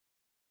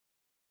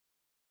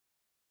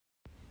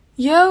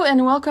Yo,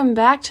 and welcome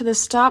back to the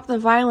Stop the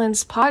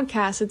Violence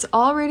podcast. It's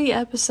already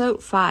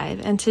episode 5,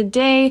 and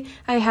today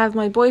I have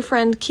my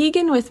boyfriend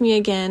Keegan with me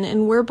again,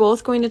 and we're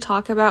both going to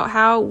talk about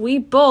how we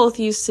both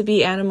used to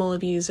be animal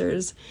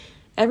abusers.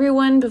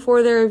 Everyone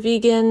before they're a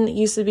vegan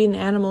used to be an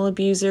animal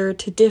abuser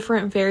to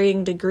different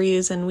varying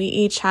degrees, and we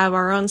each have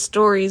our own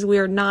stories. We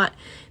are not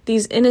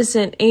these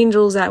innocent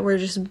angels that were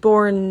just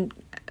born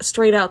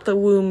straight out the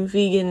womb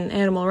vegan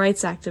animal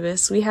rights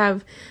activists. We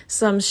have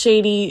some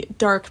shady,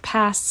 dark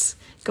pasts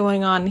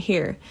going on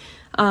here.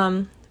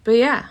 But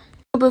yeah.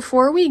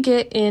 Before we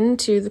get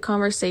into the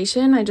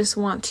conversation, I just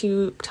want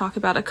to talk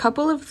about a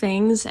couple of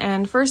things.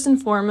 And first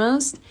and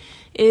foremost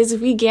is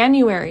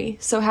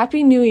Veganuary. So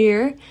Happy New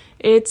Year.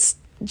 It's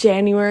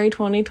January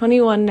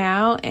 2021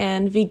 now,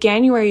 and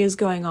Veganuary is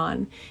going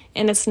on.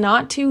 And it's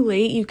not too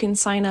late. You can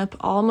sign up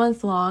all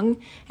month long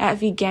at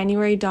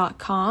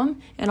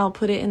veganuary.com, and I'll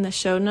put it in the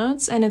show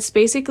notes. And it's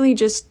basically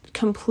just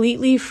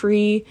completely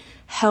free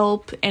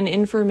help and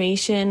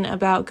information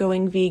about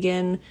going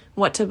vegan,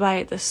 what to buy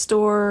at the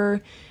store,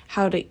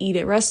 how to eat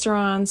at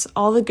restaurants,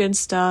 all the good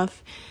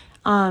stuff.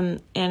 And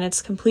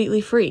it's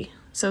completely free.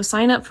 So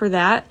sign up for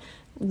that.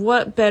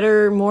 What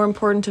better, more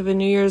important of a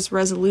New Year's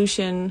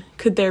resolution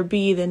could there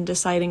be than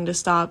deciding to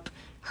stop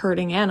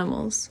hurting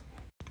animals?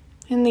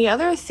 And the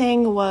other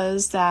thing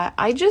was that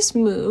I just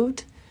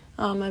moved.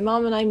 My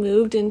mom and I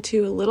moved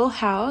into a little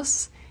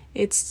house.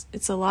 It's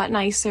a lot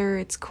nicer,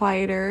 it's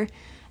quieter.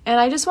 And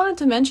I just wanted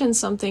to mention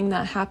something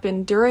that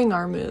happened during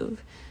our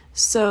move.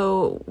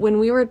 So when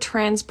we were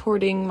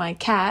transporting my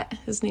cat,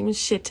 his name is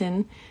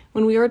Shitten,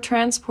 when we were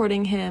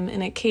transporting him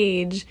in a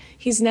cage,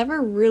 he's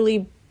never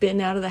really been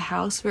out of the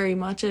house very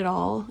much at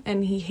all,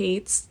 and he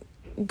hates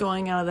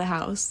going out of the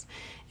house.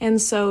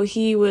 And so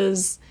he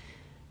was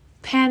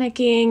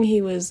panicking, he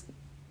was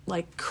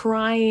like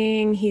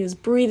crying, he was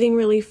breathing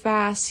really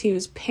fast, he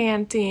was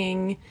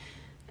panting,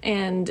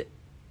 and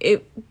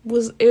it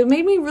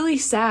made me really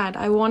sad.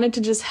 I wanted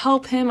to just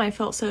help him. I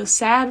felt so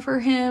sad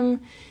for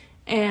him,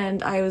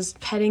 and I was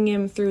petting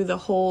him through the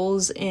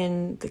holes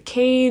in the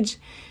cage.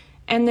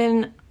 And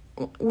then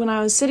when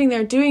I was sitting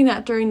there doing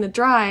that during the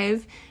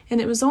drive, and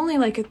it was only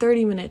like a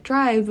 30-minute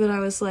drive, but I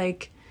was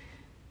like,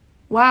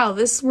 wow,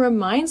 this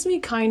reminds me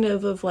kind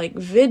of like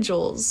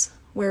vigils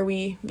where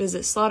we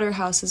visit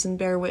slaughterhouses and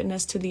bear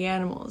witness to the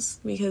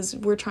animals, because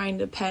we're trying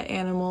to pet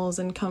animals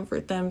and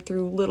comfort them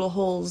through little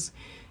holes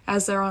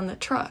as they're on the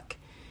truck.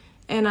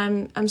 And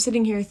I'm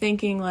sitting here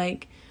thinking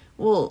like,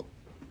 well,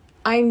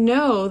 I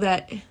know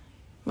that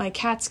my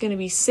cat's going to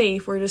be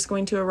safe. We're just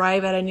going to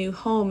arrive at a new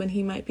home, and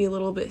he might be a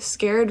little bit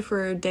scared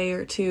for a day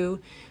or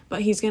two,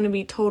 but he's going to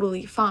be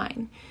totally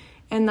fine.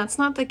 And that's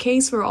not the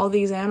case for all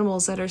these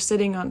animals that are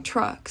sitting on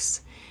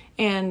trucks.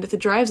 And the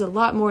drive's a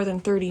lot more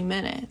than 30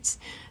 minutes.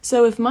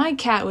 So if my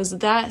cat was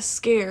that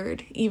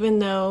scared, even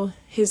though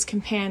his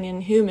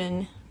companion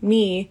human,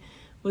 me,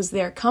 was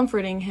there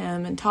comforting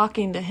him and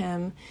talking to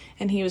him,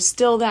 and he was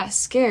still that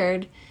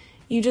scared,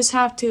 you just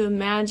have to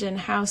imagine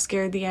how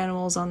scared the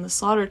animals on the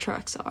slaughter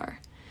trucks are.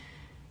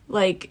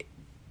 Like,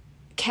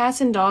 cats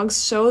and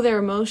dogs show their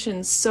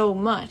emotions so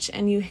much,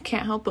 and you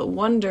can't help but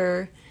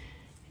wonder,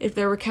 if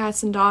there were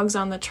cats and dogs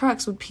on the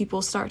trucks, would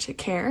people start to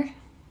care?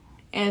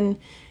 And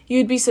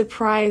you'd be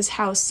surprised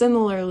how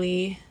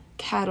similarly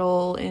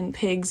cattle and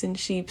pigs and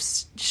sheep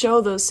show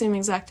those same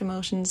exact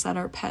emotions that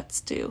our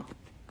pets do.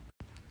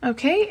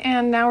 Okay,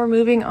 and now we're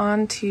moving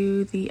on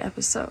to the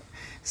episode.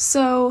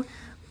 So,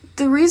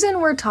 the reason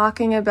we're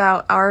talking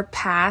about our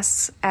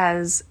pasts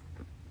as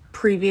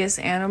previous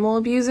animal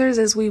abusers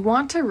is we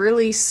want to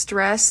really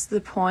stress the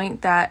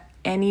point that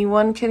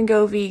anyone can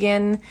go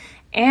vegan,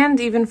 and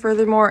even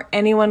furthermore,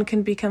 anyone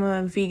can become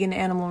a vegan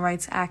animal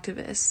rights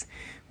activist.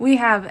 We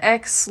have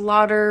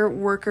ex-slaughter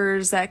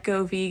workers that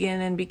go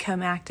vegan and become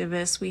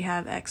activists. We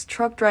have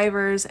ex-truck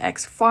drivers,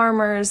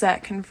 ex-farmers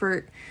that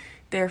convert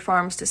their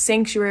farms to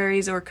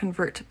sanctuaries or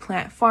convert to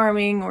plant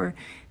farming, or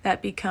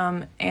that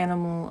become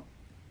animal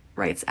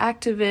rights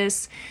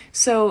activists.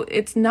 So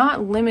it's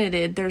not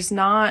limited. There's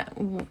not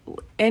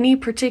any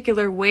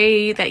particular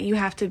way that you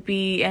have to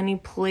be, any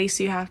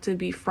place you have to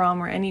be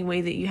from, or any way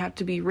that you have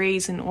to be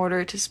raised in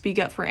order to speak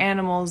up for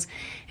animals,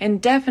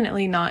 and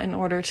definitely not in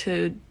order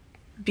to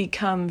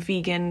become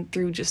vegan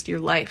through just your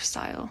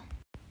lifestyle.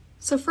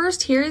 So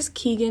first, here is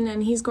Keegan,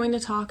 and he's going to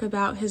talk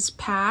about his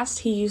past.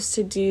 He used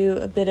to do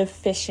a bit of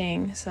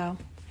fishing, so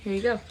here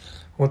you go.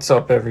 What's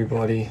up,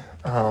 everybody?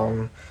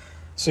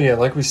 So yeah,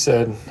 like we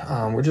said,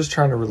 we're just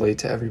trying to relate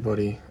to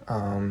everybody.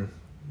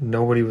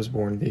 Nobody was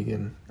born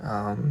vegan,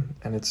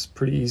 and it's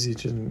pretty easy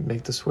to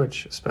make the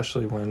switch,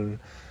 especially when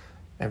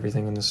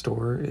everything in the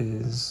store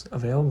is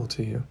available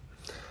to you.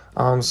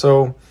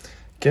 So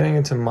getting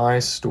into my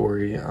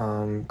story,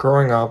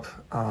 growing up,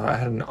 I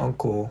had an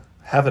uncle,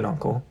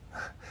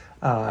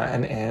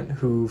 an aunt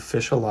who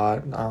fish a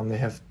lot. They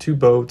have 2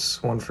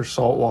 boats, one for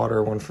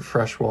saltwater, one for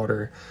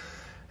freshwater,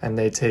 and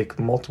they take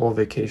multiple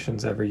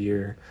vacations every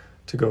year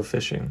to go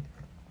fishing.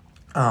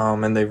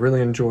 And they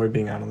really enjoy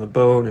being out on the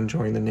boat,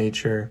 enjoying the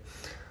nature.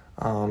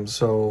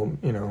 So,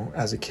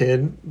 as a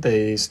kid,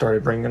 they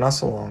started bringing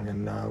us along,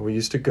 and we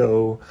used to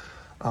go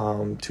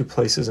to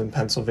places in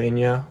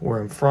Pennsylvania where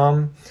I'm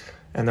from.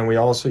 And then we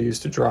also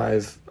used to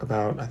drive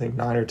about, I think,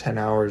 9 or 10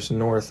 hours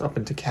north up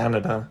into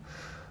Canada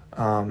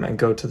and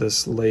go to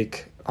this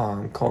lake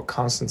called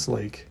Constance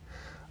Lake.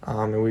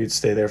 And we'd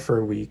stay there for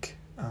a week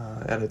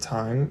at a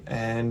time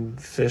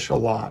and fish a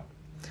lot.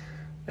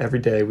 Every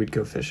day we'd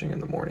go fishing in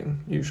the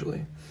morning,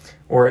 usually.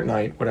 Or at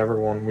night, whatever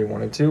one we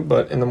wanted to.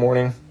 But in the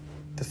morning,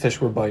 the fish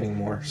were biting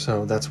more,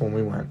 so that's when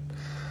we went.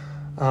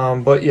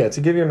 But yeah,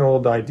 to give you an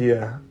old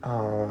idea,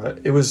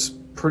 it was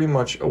pretty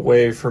much a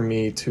way for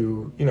me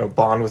to,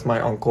 bond with my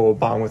uncle,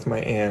 bond with my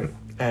aunt,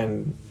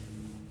 and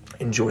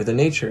enjoy the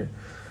nature.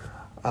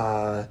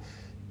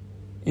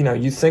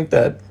 You think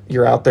that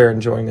you're out there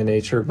enjoying the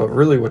nature, but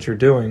really what you're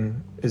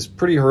doing is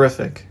pretty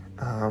horrific.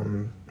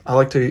 I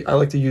like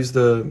to use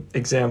the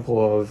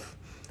example of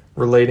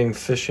relating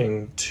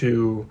fishing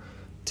to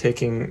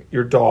taking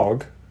your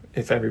dog,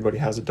 if everybody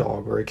has a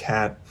dog or a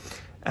cat.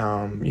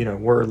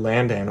 We're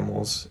land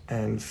animals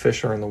and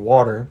fish are in the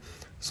water.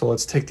 So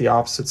let's take the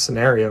opposite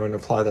scenario and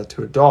apply that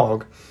to a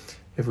dog.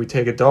 If we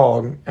take a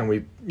dog and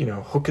we,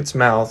 hook its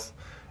mouth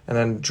and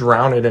then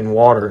drown it in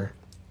water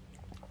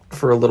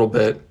for a little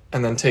bit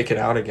and then take it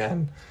out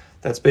again,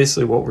 that's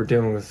basically what we're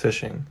doing with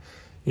fishing.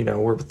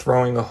 We're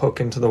throwing a hook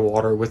into the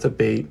water with a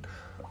bait,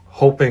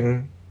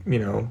 hoping,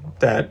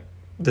 that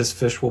this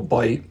fish will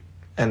bite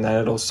and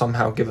that it'll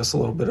somehow give us a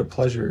little bit of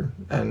pleasure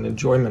and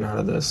enjoyment out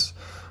of this,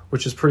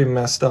 which is pretty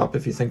messed up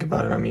if you think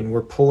about it. I mean,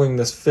 we're pulling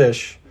this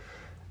fish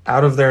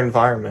out of their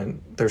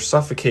environment, they're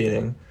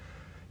suffocating,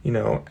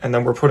 and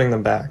then we're putting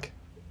them back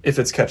if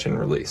it's catch and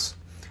release.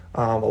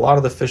 A lot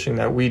of the fishing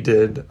that we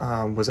did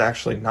was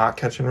actually not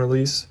catch and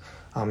release.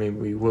 I mean,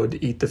 we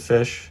would eat the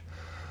fish,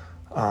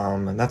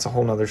 and that's a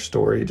whole nother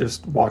story,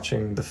 just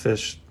watching the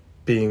fish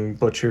being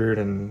butchered,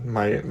 and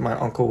my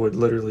uncle would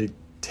literally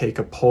take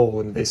a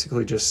pole and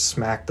basically just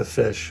smack the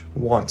fish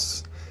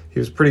once. He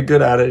was pretty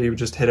good at it. He would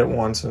just hit it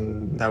once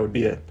and that would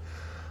be it.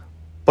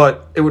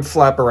 But it would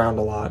flap around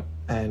a lot,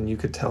 and you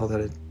could tell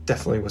that it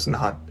definitely was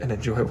not an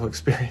enjoyable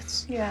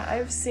experience. Yeah,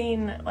 I've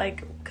seen,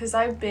 because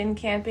I've been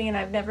camping and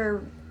I've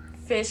never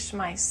fished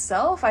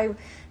myself. I've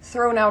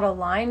thrown out a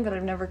line, but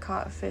I've never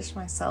caught a fish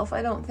myself,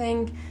 I don't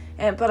think.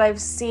 But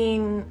I've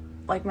seen,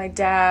 my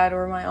dad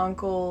or my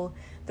uncle,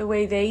 the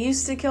way they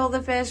used to kill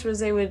the fish was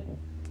they would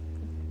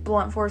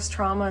blunt force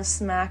trauma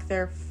smack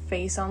their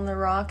face on the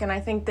rock, and I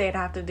think they'd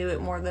have to do it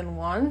more than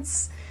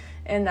once,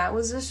 and that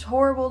was just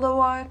horrible to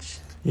watch.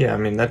 Yeah, I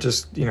mean, that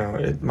just,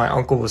 my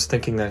uncle was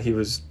thinking that he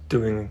was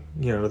doing,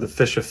 the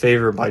fish a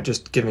favor by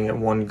just giving it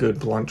one good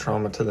blunt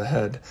trauma to the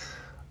head.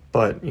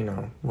 But,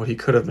 what he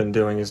could have been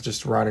doing is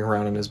just riding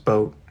around in his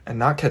boat and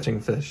not catching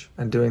fish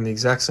and doing the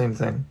exact same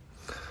thing.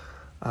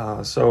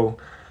 So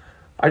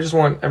I just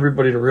want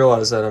everybody to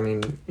realize that, I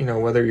mean,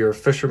 whether you're a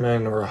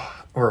fisherman or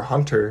a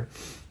hunter,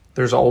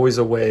 there's always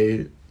a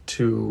way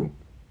to,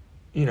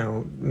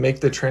 make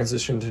the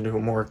transition to a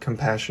more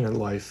compassionate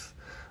life.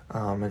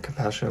 A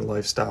compassionate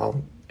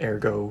lifestyle,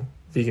 ergo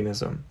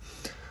veganism.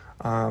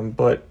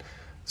 But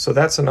so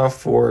that's enough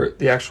for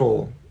the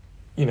actual,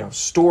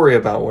 story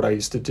about what I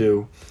used to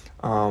do.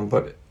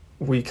 But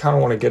we kind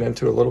of want to get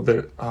into a little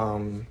bit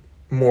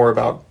more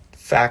about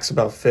facts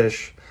about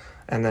fish,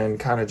 and then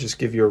kind of just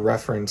give you a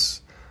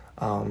reference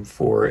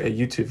for a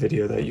YouTube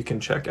video that you can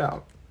check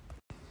out.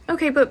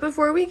 Okay, but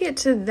before we get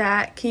to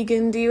that,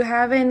 Keegan, do you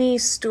have any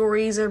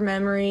stories or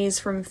memories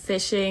from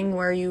fishing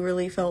where you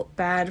really felt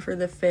bad for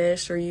the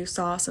fish or you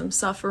saw some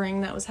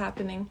suffering that was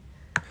happening?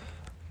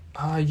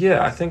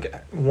 Yeah, I think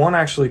one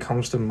actually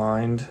comes to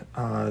mind.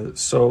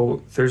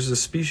 So there's a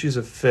species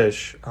of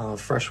fish,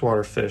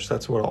 freshwater fish.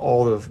 That's what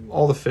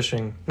all the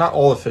fishing, not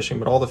all the fishing,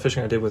 but all the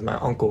fishing I did with my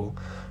uncle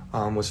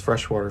was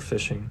freshwater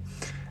fishing.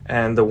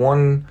 And the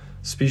one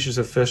species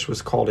of fish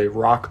was called a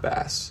rock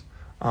bass.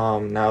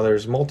 Now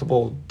there's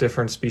multiple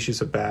different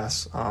species of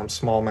bass,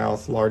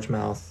 smallmouth,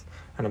 largemouth,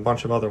 and a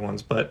bunch of other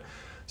ones. But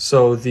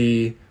so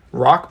the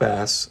rock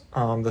bass,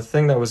 the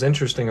thing that was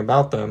interesting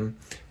about them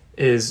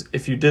is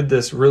if you did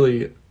this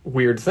really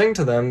weird thing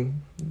to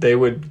them, they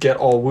would get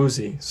all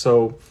woozy.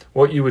 So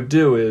what you would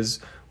do is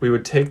we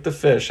would take the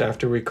fish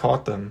after we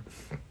caught them,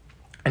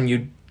 and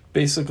you'd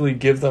basically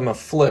give them a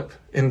flip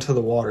into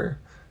the water.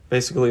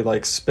 Basically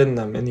spin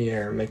them in the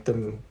air, make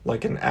them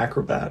like an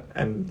acrobat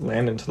and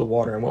land into the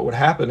water. And what would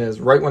happen is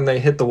right when they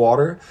hit the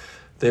water,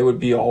 they would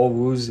be all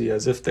woozy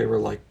as if they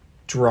were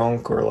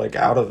drunk or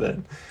out of it.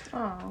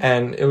 Aww.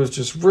 And it was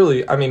just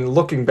really, I mean,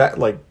 looking back,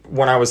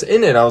 when I was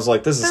in it, I was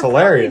like, this is They're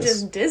hilarious.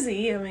 Probably just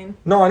dizzy, I mean.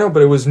 No, I know,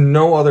 but it was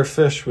no other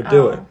fish would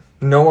do it.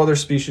 No other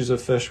species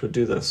of fish would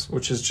do this,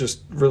 which is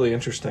just really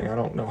interesting. I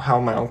don't know how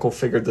my uncle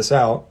figured this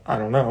out. I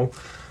don't know.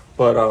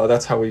 But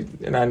that's how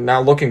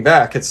now looking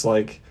back, it's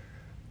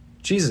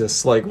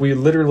Jesus, we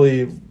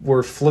literally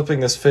were flipping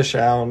this fish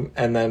out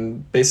and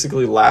then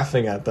basically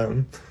laughing at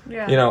them,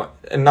 yeah.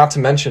 And not to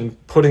mention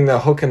putting the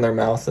hook in their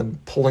mouth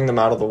and pulling them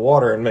out of the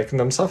water and making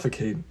them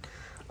suffocate.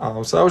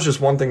 So that was just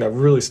one thing that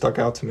really stuck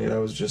out to me. That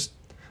was just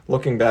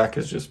looking back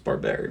is just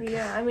barbaric.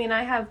 Yeah, I mean,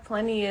 I have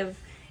plenty of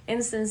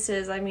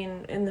instances. I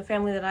mean, in the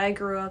family that I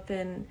grew up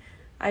in,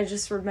 I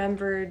just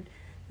remembered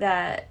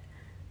that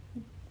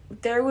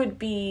there would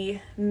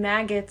be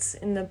maggots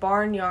in the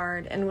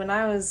barnyard, and when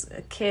I was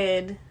a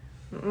kid,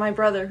 my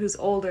brother, who's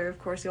older, of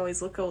course, you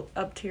always look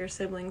up to your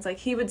siblings, like,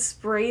 he would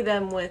spray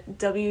them with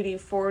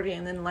WD-40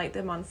 and then light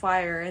them on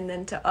fire, and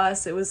then to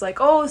us, it was like,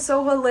 oh,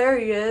 so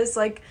hilarious,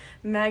 like,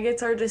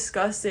 maggots are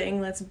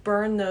disgusting, let's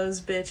burn those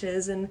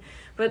bitches,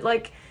 but,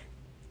 like,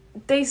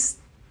 they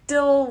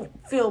still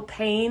feel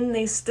pain,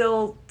 they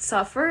still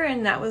suffer,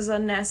 and that was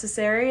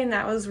unnecessary, and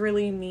that was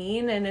really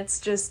mean, and it's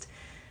just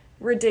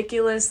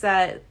ridiculous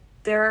that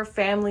there are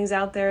families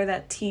out there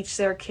that teach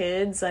their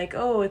kids, like,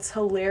 oh, it's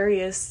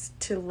hilarious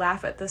to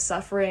laugh at the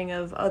suffering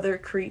of other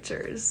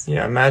creatures.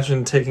 Yeah,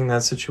 imagine taking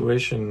that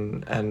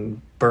situation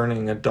and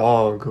burning a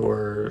dog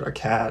or a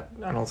cat.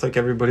 I don't think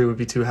everybody would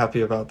be too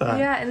happy about that.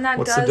 Yeah, and that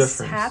What's does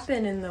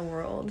happen in the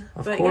world.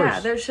 Of but course. Yeah,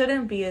 there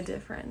shouldn't be a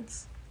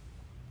difference.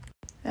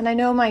 And I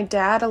know my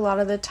dad, a lot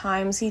of the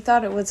times, he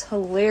thought it was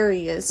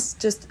hilarious,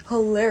 just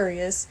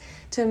hilarious,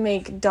 to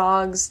make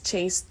dogs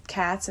chase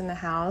cats in the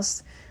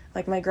house.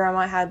 Like, my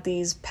grandma had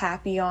these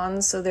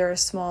Papillons, so they're a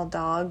small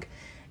dog,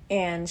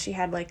 and she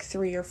had like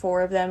 3 or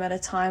 4 of them at a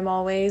time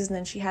always, and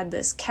then she had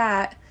this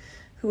cat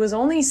who was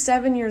only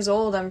 7 years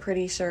old, I'm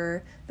pretty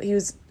sure, but he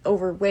was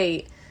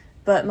overweight.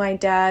 But my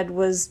dad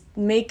was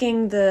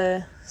making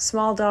the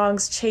small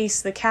dogs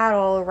chase the cat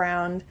all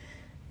around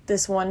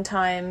this one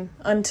time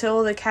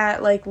until the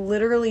cat, like,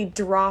 literally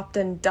dropped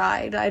and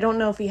died. I don't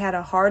know if he had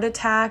a heart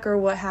attack or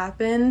what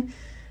happened,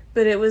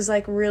 but it was,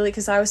 like, really,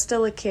 because I was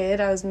still a kid.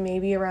 I was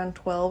maybe around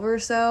 12 or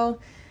so,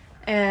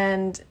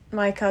 and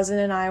my cousin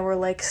and I were,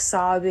 like,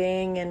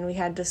 sobbing, and we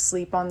had to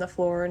sleep on the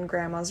floor in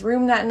Grandma's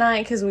room that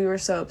night because we were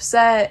so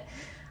upset,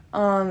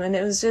 and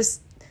it was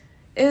just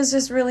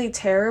really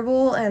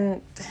terrible,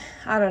 and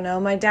I don't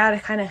know, my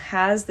dad kind of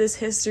has this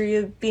history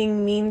of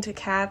being mean to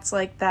cats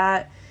like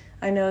that.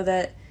 I know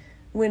that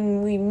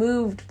when we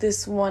moved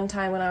this one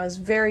time when I was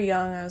very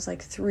young, I was,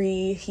 like,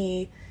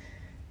 3,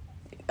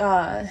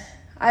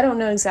 I don't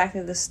know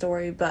exactly the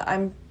story, but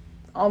I'm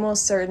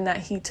almost certain that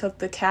he took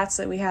the cats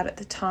that we had at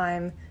the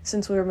time,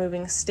 since we were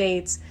moving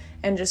states,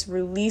 and just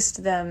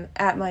released them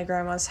at my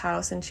grandma's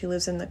house, and she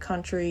lived in the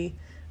country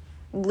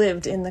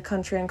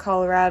in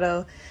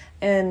Colorado,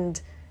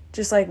 and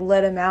just, like,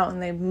 let them out,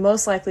 and they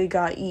most likely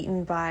got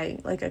eaten by,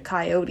 like, a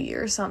coyote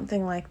or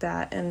something like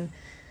that, and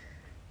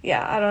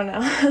yeah, I don't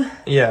know.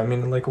 Yeah, I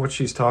mean, like, what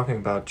she's talking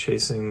about,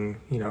 chasing,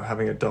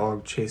 having a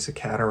dog chase a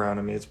cat around,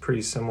 I mean, it's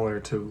pretty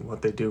similar to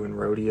what they do in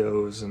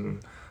rodeos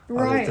and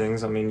other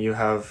things. I mean,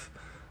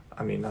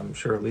 I'm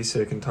sure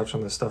Lisa can touch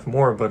on this stuff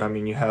more, but, I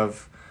mean, you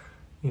have,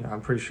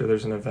 I'm pretty sure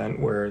there's an event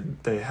where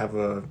they have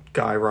a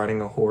guy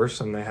riding a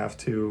horse and they have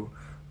to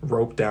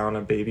rope down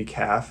a baby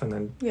calf and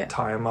then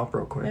tie him up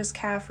real quick. There's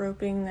calf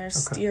roping, there's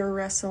steer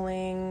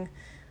wrestling,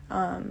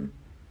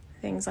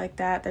 things like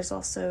that. There's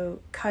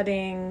also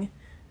cutting.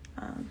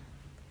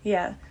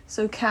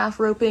 So calf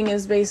roping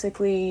is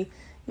basically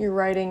you're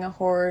riding a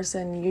horse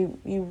and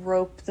you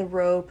rope the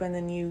rope and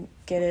then you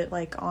get it,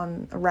 like,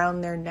 on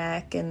around their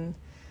neck, and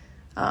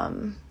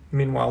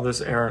meanwhile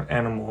this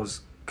animal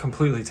is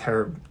completely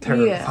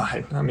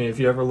terrified. I mean, if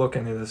you ever look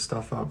any of this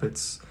stuff up,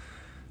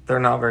 they're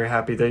not very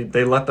happy.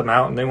 They let them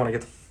out and they want to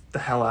get the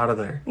hell out of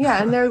there.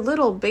 Yeah, and they're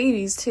little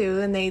babies too,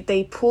 and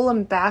they pull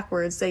them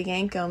backwards, they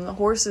yank them. The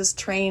horse is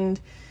trained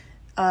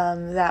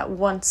that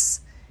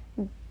once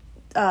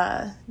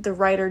the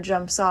rider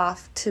jumps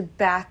off to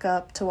back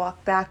up, to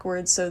walk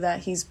backwards, so that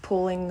he's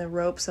pulling the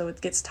rope so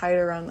it gets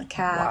tighter around the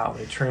calf. Wow,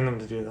 they train them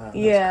to do that.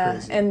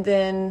 That's crazy. And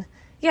then,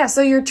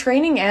 so you're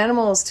training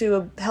animals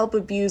to help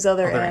abuse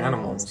other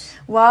animals.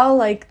 While,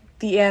 like,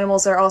 the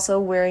animals are also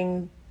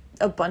wearing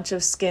a bunch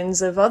of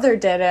skins of other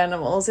dead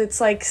animals. It's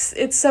like,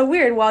 it's so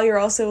weird, while you're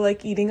also,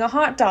 like, eating a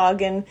hot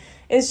dog, and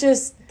it's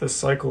just the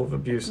cycle of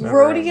abuse never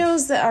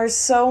rodeos ends. That are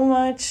so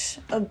much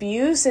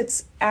abuse,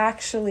 it's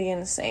actually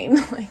insane.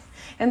 Like,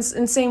 and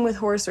same with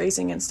horse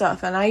racing and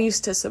stuff, and I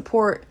used to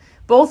support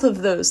both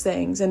of those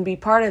things and be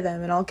part of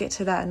them, and I'll get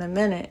to that in a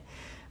minute.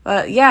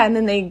 But and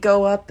then they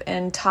go up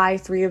and tie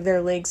 3 of their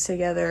legs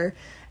together,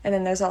 and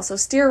then there's also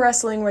steer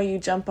wrestling, where you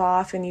jump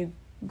off and you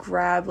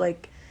grab,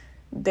 like,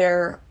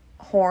 their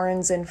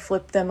horns and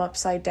flip them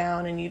upside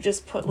down, and you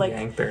just put, like,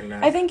 yank their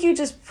neck. I think you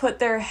just put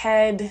their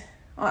head,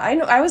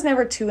 I was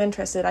never too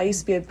interested, I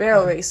used to be a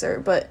barrel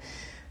racer, but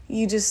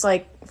you just,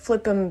 like,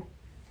 flip them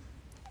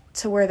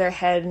to where their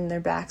head and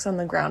their back's on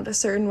the ground a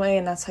certain way,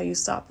 and that's how you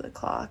stop the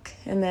clock.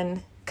 And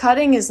then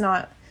cutting is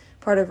not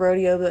part of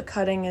rodeo, but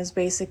cutting is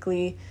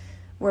basically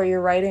where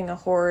you're riding a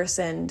horse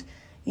and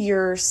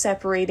you're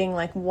separating,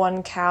 like,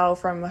 one cow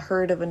from a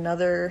herd of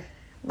another,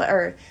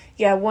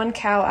 one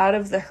cow out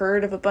of the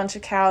herd of a bunch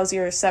of cows.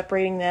 You're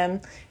separating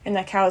them, and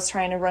that cow is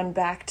trying to run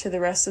back to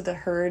the rest of the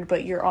herd,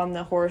 but you're on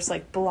the horse,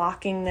 like,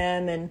 blocking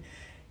them,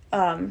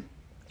 and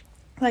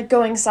like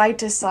going side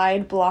to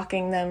side,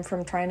 blocking them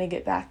from trying to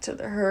get back to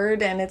the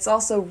herd. And it's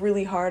also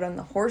really hard on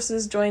the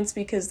horses' joints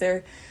because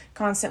they're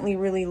constantly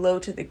really low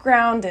to the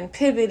ground and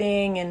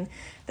pivoting, and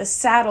the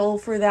saddle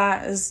for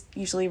that is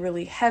usually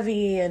really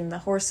heavy, and the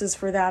horses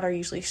for that are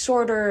usually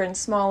shorter and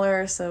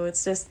smaller. So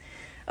it's just,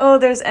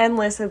 there's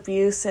endless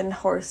abuse in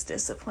horse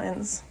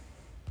disciplines.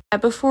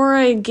 Before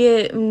I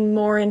get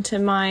more into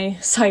my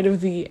side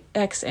of the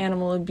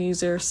ex-animal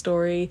abuser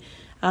story,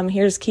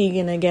 here's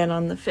Keegan again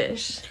on the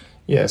fish.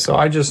 Yeah, so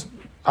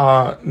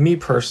me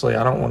personally,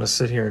 I don't want to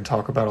sit here and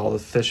talk about all the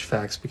fish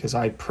facts because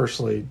I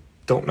personally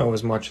don't know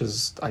as much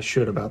as I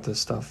should about this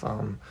stuff.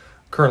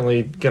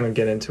 Currently going to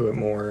get into it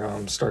more,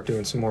 start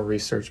doing some more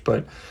research.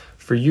 But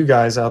for you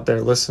guys out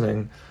there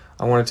listening,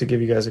 I wanted to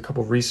give you guys a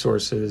couple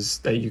resources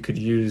that you could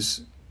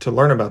use to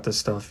learn about this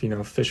stuff. You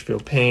know, fish feel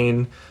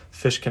pain.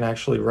 Fish can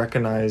actually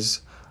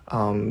recognize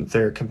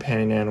their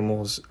companion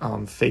animals'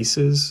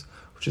 faces,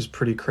 which is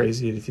pretty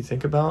crazy if you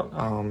think about.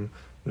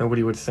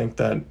 Nobody would think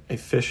that a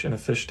fish in a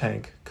fish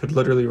tank could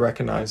literally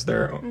recognize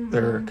their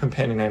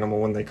companion animal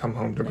when they come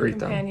home to greet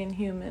them. Companion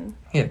human.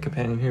 Yeah,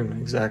 companion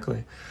human,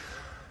 exactly.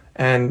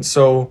 And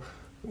so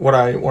what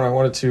I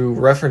wanted to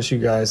reference you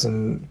guys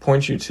and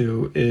point you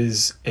to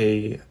is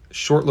a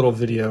short little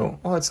video.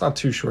 Well, it's not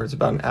too short. It's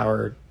about an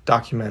hour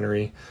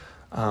documentary.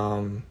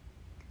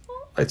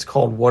 It's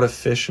called What a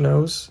Fish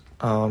Knows.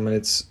 And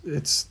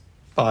it's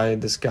by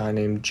this guy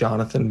named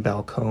Jonathan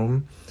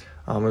Balcombe.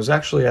 It was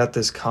actually at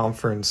this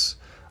conference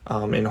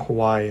in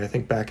Hawaii, I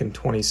think back in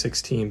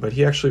 2016, but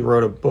he actually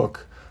wrote a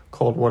book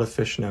called What a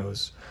Fish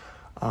Knows.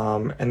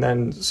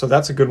 So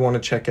that's a good one to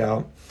check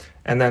out.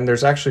 And then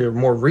there's actually a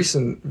more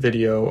recent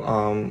video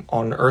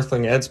on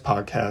Earthling Ed's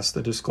podcast,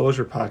 the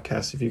Disclosure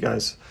podcast. If you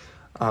guys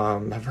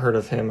have heard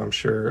of him, I'm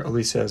sure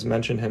Alicia has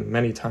mentioned him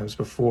many times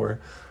before.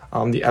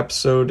 The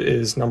episode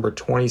is number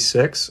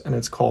 26, and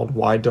it's called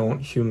Why Don't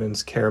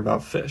Humans Care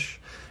About Fish?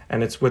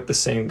 And it's with the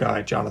same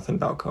guy, Jonathan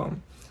Balcombe.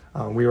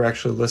 We were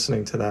actually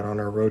listening to that on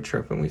our road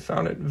trip, and we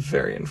found it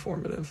very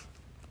informative.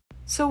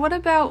 So what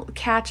about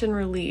catch and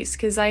release?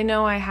 Because I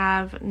know I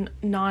have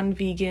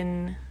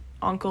non-vegan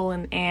uncle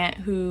and aunt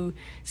who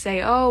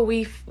say,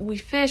 we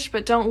fish,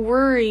 but don't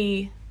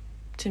worry,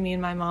 to me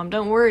and my mom,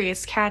 don't worry,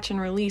 it's catch and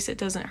release, it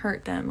doesn't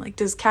hurt them. Like,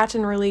 does catch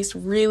and release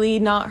really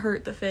not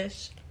hurt the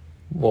fish?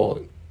 Well,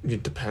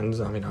 it depends.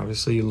 I mean,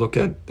 obviously you look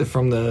at it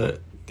from the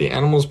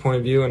animal's point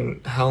of view,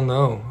 and hell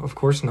no, of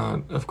course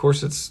not. Of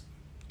course it's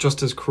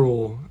just as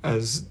cruel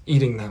as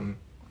eating them.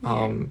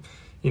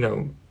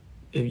 Yeah.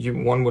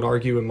 One would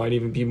argue it might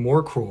even be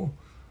more cruel.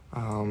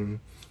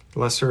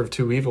 Lesser of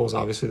two evils,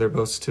 obviously they're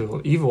both still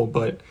evil,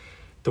 but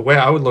the way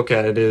I would look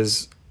at it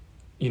is,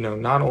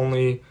 not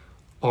only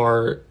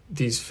are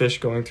these fish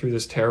going through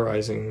this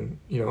terrorizing,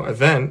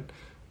 event,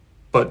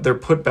 but they're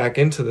put back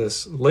into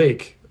this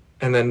lake,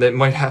 and then it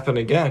might happen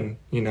again,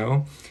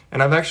 And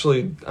I've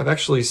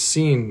actually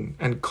seen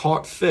and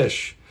caught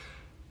fish,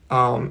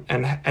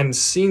 and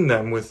seen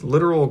them with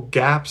literal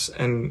gaps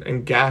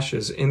and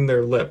gashes in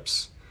their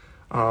lips.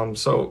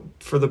 So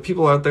for the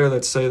people out there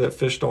that say that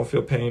fish don't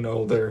feel pain,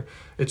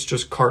 it's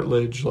just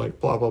cartilage, like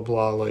blah, blah,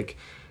 blah, like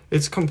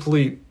it's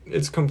complete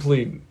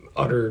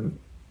utter,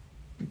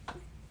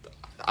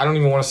 I don't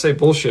even want to say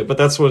bullshit, but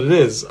that's what it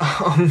is.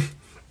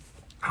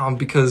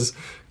 Because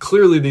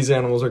clearly these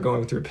animals are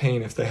going through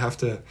pain if they have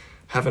to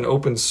have an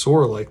open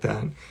sore like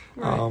that.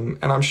 Right.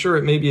 And I'm sure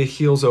it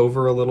heals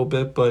over a little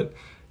bit, but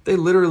they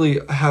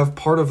literally have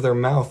part of their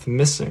mouth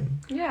missing.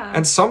 Yeah.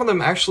 And some of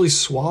them actually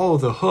swallow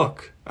the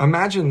hook.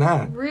 Imagine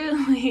that.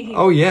 Really?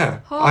 Oh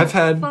yeah. I've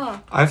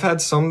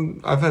had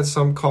some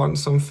caught in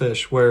some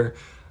fish where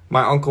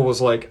my uncle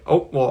was like,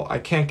 "Oh, well, I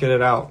can't get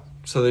it out."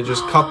 So they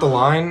just cut the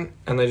line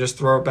and they just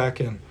throw it back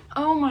in.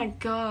 Oh my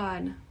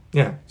god.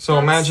 Yeah. So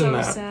that's imagine that.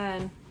 That's so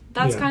sad.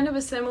 That's kind of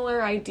a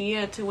similar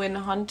idea to when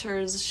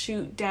hunters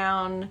shoot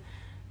down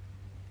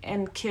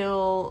and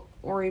kill,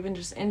 or even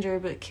just injure,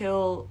 but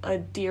kill a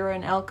deer or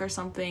an elk or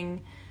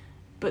something,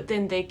 but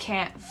then they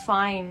can't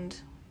find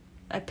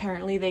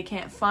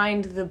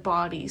the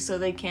body, so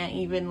they can't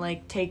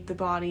even take the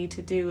body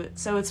to do it.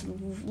 So it's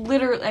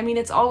literally,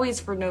 it's always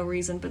for no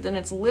reason, but then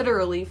it's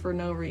literally for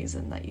no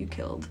reason that you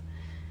killed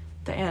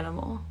the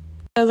animal.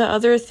 So the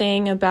other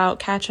thing about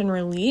catch and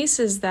release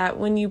is that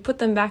when you put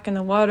them back in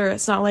the water,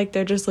 it's not like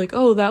they're just like,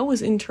 oh, that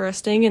was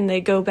interesting, and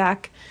they go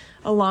back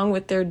along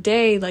with their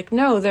day.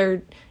 No,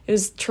 it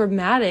was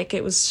traumatic,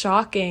 it was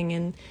shocking,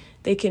 and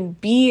they can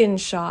be in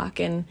shock.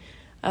 And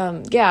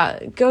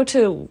go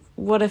to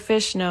What a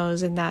Fish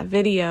Knows in that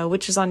video,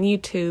 which is on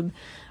YouTube,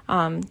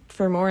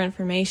 for more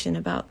information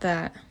about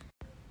that.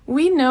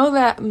 We know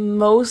that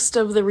most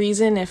of the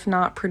reason, if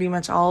not pretty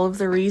much all of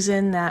the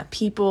reason, that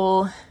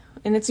people,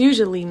 and it's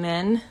usually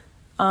men,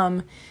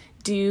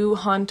 do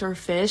hunt or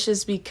fish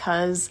is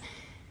because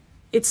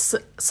it's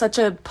such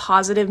a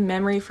positive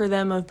memory for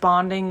them of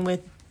bonding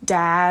with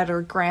dad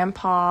or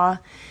grandpa,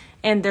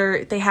 and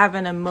they have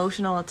an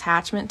emotional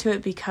attachment to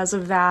it because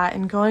of that,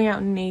 and going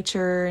out in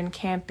nature and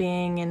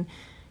camping and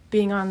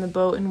being on the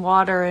boat and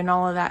water and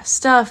all of that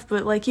stuff,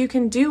 but like you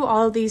can do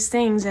all of these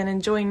things and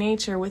enjoy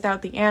nature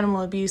without the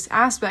animal abuse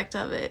aspect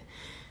of it.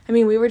 I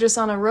mean, we were just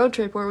on a road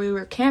trip where we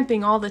were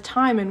camping all the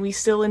time and we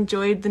still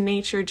enjoyed the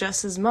nature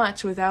just as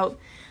much without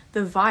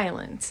the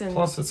violence. And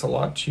plus, it's a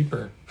lot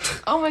cheaper.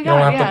 Oh my God,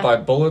 you don't have to buy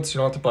bullets, you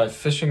don't have to buy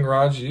fishing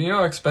rods. You know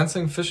how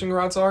expensive fishing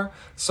rods are?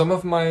 Some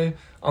of my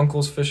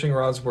uncle's fishing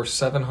rods were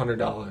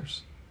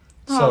 $700.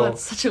 Oh, so,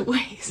 that's such a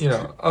waste.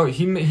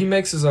 He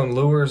makes his own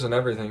lures and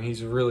everything.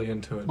 He's really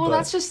into it. Well,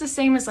 that's just the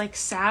same as like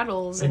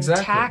saddles and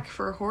exactly. tack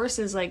for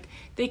horses. Like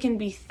they can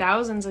be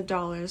thousands of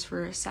dollars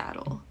for a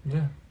saddle.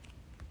 Yeah.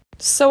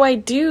 So I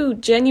do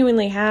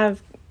genuinely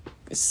have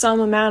some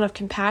amount of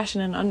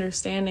compassion and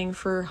understanding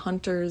for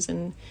hunters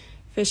and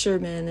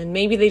fishermen, and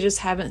maybe they just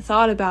haven't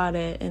thought about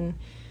it, and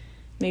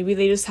maybe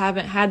they just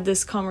haven't had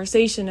this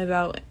conversation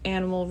about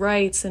animal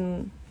rights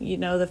and,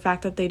 the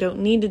fact that they don't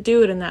need to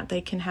do it and that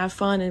they can have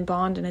fun and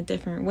bond in a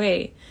different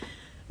way.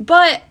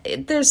 But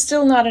there's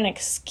still not an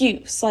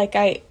excuse.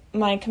 Like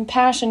my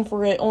compassion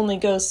for it only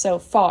goes so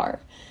far,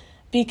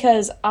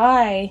 because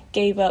I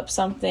gave up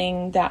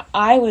something that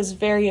I was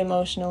very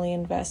emotionally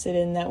invested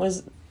in, that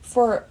was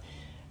for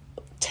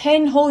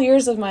 10 whole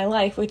years of my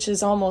life, which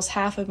is almost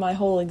half of my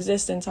whole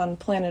existence on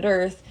planet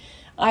Earth.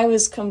 My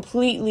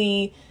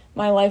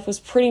life was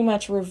pretty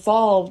much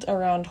revolved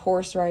around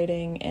horse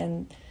riding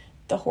and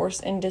the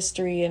horse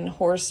industry and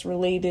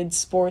horse-related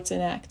sports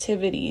and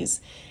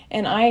activities.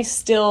 And I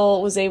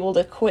still was able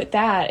to quit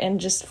that and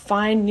just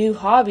find new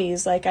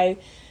hobbies. Like I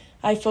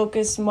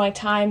focus my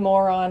time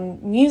more on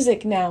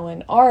music now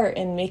and art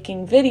and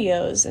making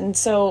videos. And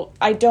so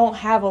I don't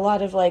have a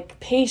lot of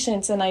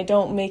patience, and I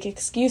don't make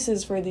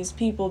excuses for these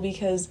people,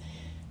 because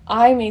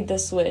I made the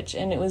switch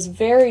and it was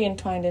very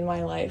entwined in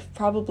my life,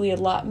 probably a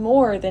lot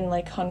more than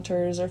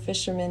hunters or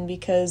fishermen,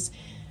 because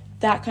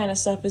that kind of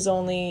stuff is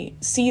only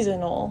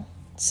seasonal.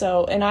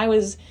 So, and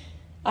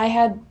I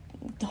had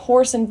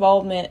horse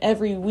involvement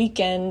every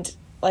weekend,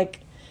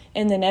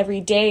 and then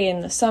every day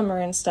in the summer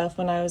and stuff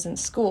when I was in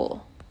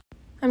school.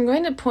 I'm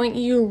going to point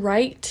you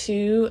right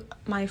to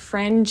my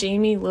friend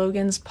Jamie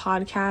Logan's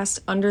podcast,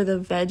 Under the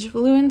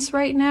Vegfluence,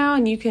 right now,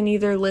 and you can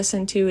either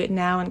listen to it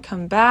now and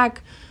come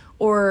back,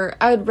 or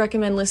I would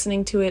recommend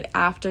listening to it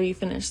after you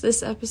finish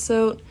this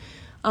episode.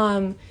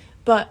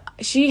 But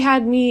she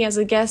had me as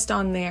a guest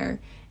on there,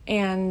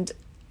 and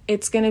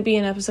it's going to be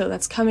an episode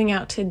that's coming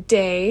out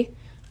today,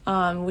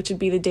 which would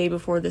be the day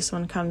before this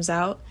one comes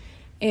out.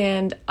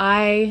 And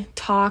I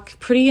talk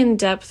pretty in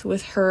depth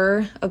with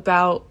her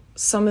about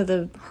some of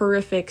the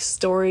horrific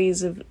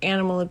stories of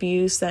animal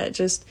abuse that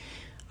just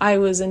I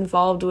was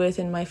involved with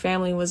and my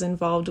family was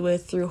involved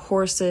with through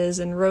horses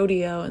and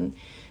rodeo. And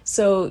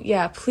so,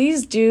 yeah,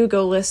 please do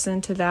go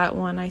listen to that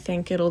one. I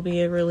think it'll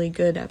be a really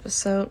good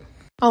episode.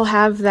 I'll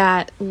have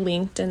that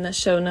linked in the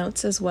show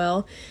notes as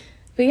well.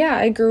 But yeah,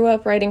 I grew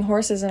up riding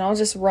horses, and I'll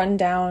just run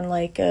down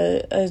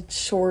a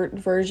short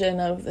version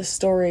of the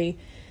story.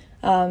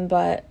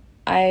 But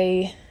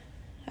I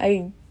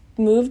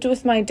moved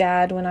with my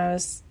dad when I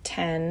was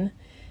 10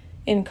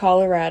 in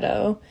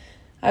Colorado.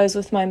 I was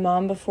with my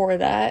mom before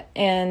that,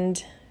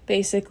 and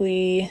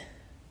basically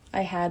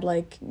I had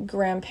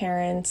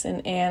grandparents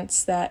and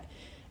aunts that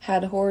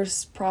had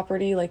horse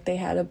property. They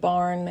had a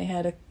barn, they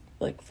had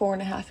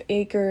 4.5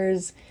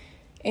 acres,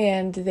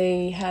 and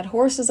they had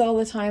horses all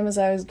the time as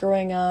I was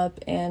growing up.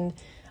 And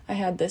I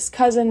had this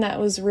cousin that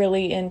was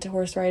really into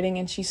horse riding,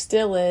 and she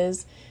still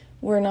is.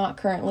 We're not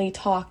currently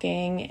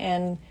talking,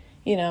 and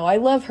I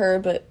love her,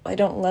 but I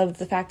don't love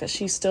the fact that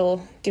she's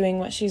still doing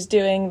what she's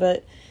doing.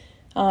 But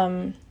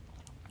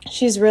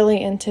she's really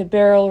into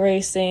barrel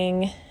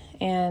racing,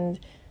 and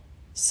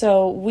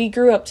so we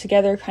grew up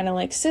together kind of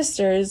like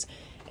sisters,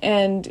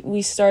 and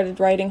we started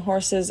riding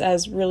horses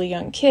as really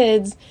young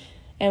kids,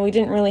 and we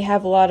didn't really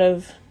have a lot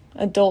of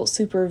adult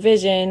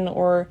supervision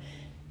or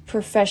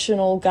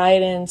professional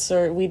guidance,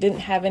 or we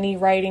didn't have any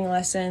riding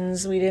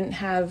lessons. We didn't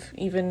have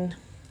even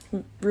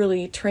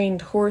really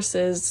trained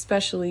horses,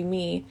 especially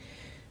me.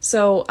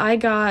 So I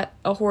got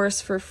a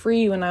horse for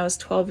free when I was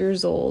 12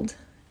 years old,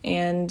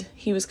 and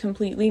he was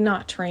completely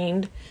not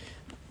trained.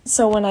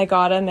 So when I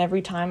got him,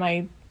 every time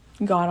I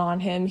got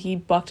on him, he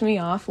bucked me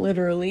off,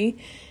 literally,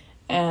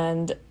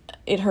 and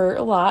it hurt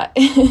a lot.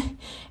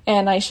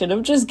 And I should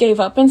have just gave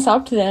up and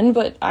stopped then,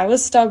 but I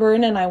was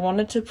stubborn and I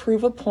wanted to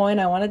prove a point.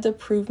 I wanted to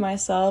prove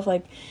myself.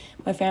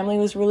 My family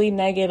was really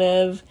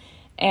negative,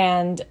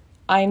 and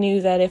I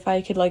knew that if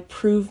I could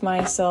prove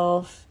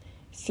myself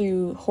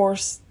through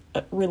horse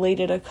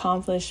related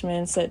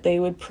accomplishments, that they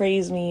would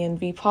praise me and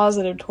be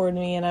positive toward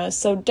me, and I was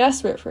so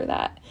desperate for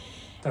that.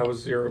 That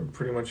was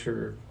pretty much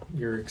your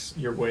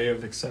way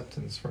of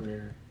acceptance from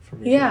your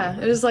yeah,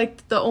 family. It was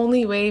the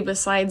only way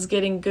besides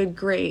getting good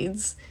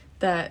grades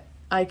that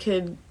I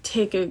could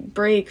take a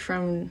break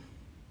from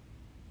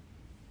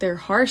their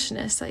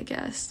harshness, I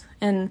guess.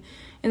 And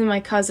my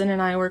cousin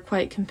and I were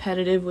quite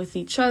competitive with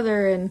each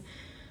other, and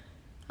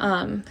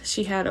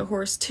she had a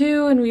horse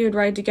too, and we would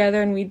ride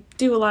together, and we'd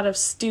do a lot of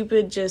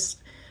stupid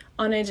just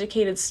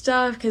uneducated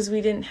stuff because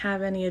we didn't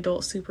have any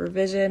adult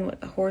supervision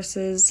with the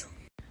horses.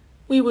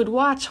 We would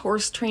watch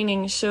horse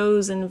training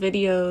shows and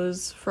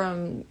videos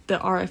from the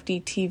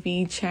RFD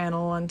TV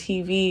channel on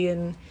TV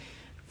and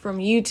from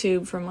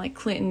YouTube, from like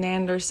Clinton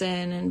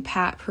Anderson and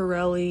Pat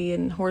Pirelli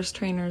and horse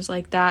trainers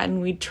like that,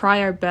 and we'd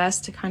try our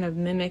best to kind of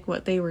mimic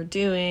what they were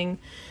doing.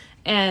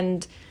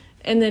 And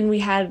then we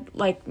had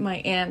like my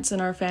aunts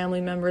and our family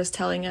members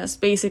telling us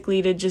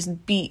basically to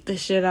just beat the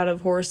shit out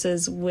of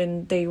horses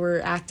when they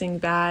were acting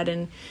bad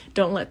and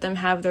don't let them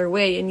have their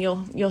way. And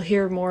you'll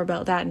hear more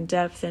about that in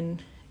depth in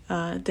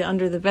the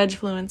Under the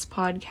Vegfluence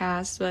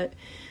podcast. But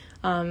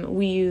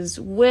we used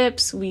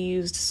whips, we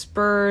used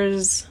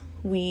spurs,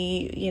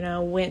 we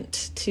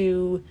went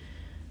to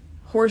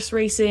horse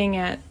racing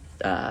at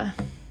I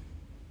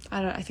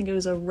think it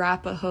was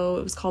Arapahoe.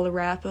 It was called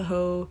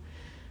Arapahoe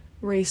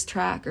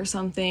racetrack or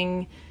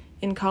something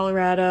in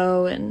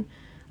Colorado, and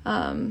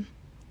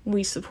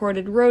we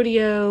supported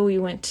rodeo. We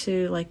went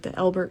to like the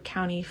Elbert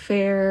County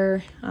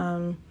Fair,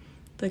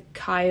 the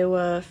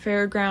Kiowa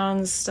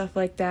Fairgrounds, stuff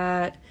like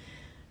that.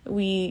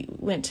 We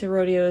went to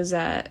rodeos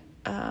at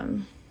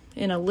in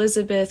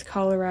Elizabeth,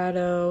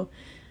 Colorado.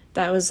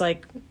 That was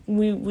like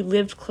we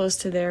lived close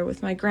to there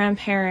with my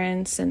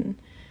grandparents, and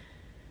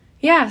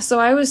yeah, so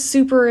I was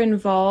super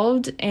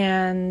involved,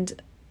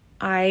 and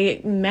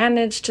I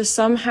managed to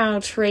somehow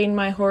train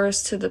my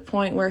horse to the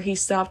point where he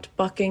stopped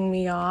bucking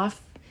me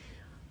off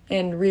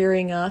and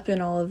rearing up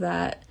and all of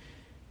that.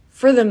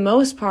 For the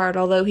most part,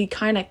 although he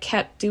kind of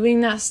kept doing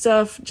that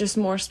stuff just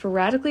more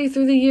sporadically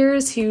through the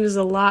years, he was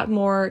a lot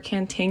more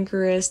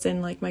cantankerous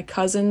than like my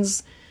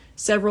cousin's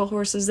several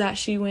horses that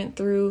she went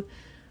through.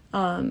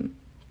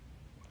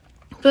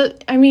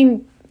 But I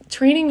mean,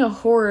 training a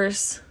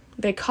horse,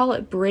 they call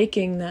it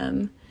breaking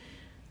them.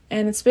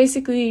 And it's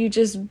basically you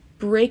just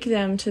break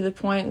them to the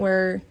point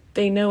where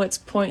they know it's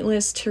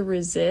pointless to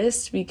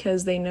resist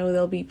because they know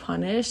they'll be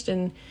punished,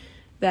 and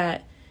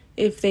that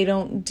if they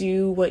don't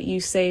do what you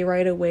say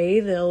right away,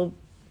 they'll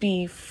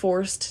be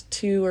forced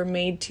to or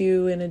made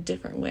to in a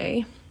different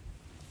way.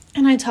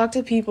 And I talk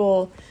to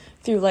people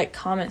through like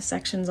comment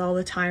sections all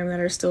the time that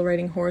are still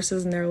riding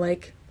horses, and they're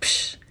like,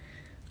 psh,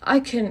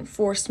 I couldn't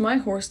force my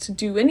horse to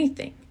do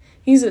anything.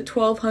 He's a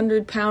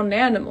 1,200-pound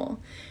animal.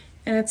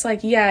 And it's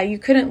like, yeah, you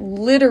couldn't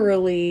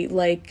literally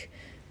like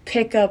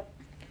pick up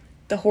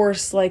the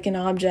horse like an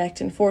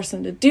object and force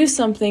him to do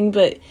something,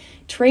 but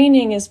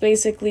training is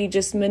basically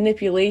just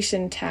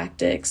manipulation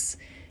tactics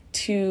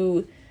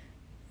to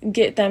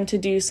get them to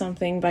do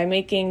something by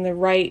making the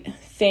right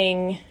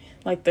thing,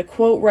 like the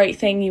quote right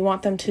thing you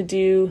want them to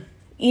do,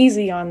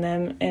 easy on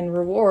them and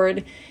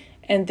reward,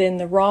 and then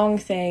the wrong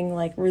thing,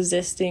 like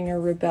resisting or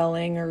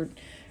rebelling or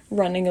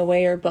running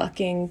away or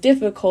bucking,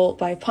 difficult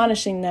by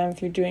punishing them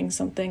through doing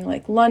something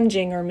like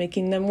lunging or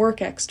making them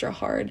work extra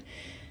hard.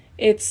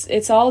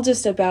 It's all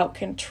just about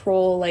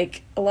control.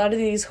 Like a lot of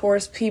these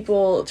horse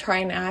people try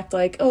and act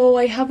like, oh,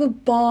 I have a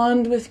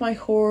bond with my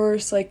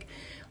horse, like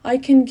I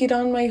can get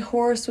on my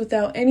horse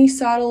without any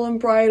saddle and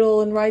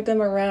bridle and ride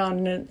them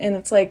around. And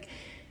it's like,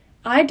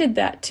 I did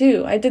that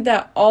too. I did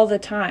that all the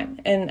time.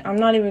 And I'm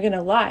not even going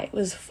to lie. It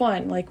was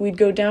fun. Like we'd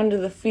go down to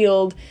the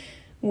field,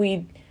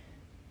 we'd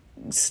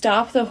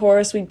stop the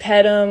horse, we'd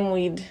pet him,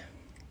 we'd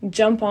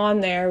jump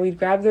on there, we'd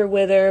grab their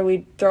wither,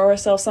 we'd throw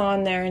ourselves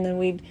on there, and then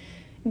we'd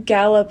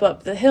gallop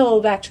up the hill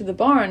back to the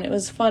barn. It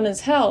was fun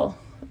as hell.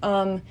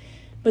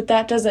 But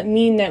that doesn't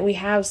mean that we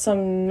have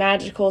some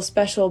magical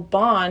special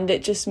bond.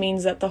 It just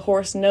means that the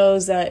horse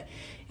knows that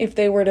if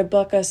they were to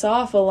buck us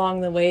off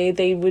along the way,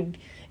 they would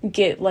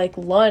get like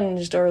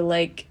lunged or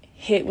like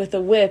hit with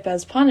a whip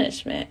as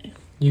punishment.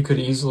 You could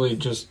easily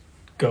just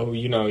go,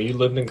 you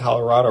lived in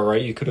Colorado,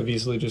 right? You could have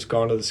easily just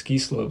gone to the ski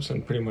slopes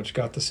and pretty much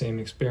got the same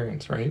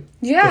experience, right?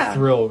 Yeah. The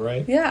thrill,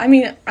 right? Yeah, I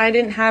mean, I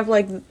didn't have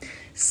like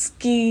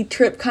ski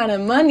trip kind of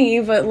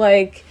money, but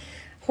like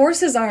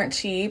horses aren't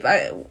cheap.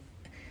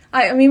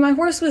 I mean, my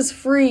horse was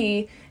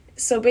free,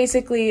 so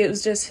basically it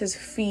was just his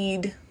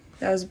feed.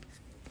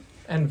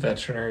 And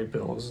veterinary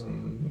bills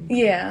and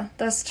yeah,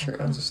 that's true. All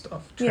kinds of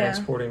stuff.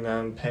 Transporting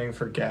them, paying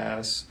for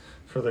gas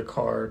for the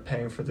car,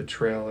 paying for the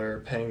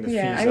trailer, paying the fees.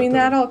 Yeah, I mean,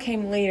 that all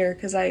came later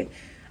because I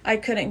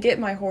couldn't get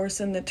my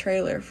horse in the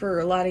trailer for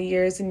a lot of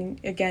years, and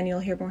again, you'll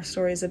hear more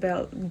stories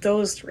about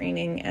those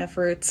training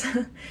efforts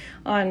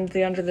on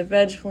the Under the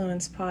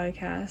Vegfluence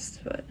podcast,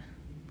 but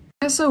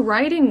yeah, so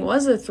riding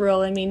was a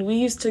thrill. I mean, we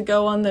used to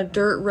go on the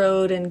dirt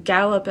road and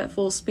gallop at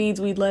full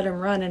speeds. We'd let them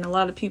run, and a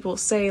lot of people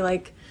say,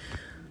 like,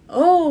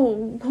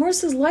 oh,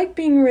 horses like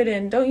being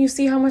ridden. Don't you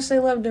see how much they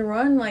love to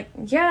run? Like,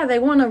 yeah, they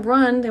want to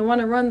run. They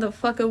want to run the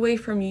fuck away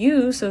from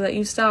you so that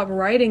you stop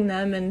riding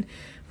them and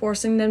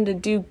forcing them to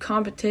do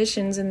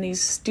competitions and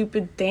these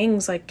stupid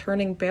things like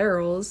turning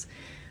barrels.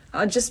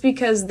 Just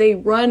because they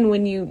run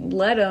when you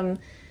let them.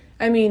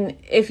 I mean,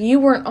 if you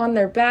weren't on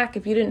their back,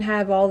 if you didn't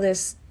have all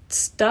this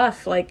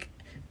stuff like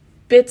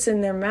bits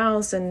in their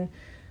mouths and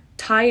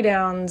tie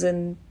downs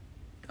and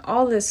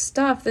all this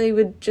stuff, they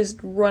would just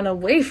run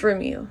away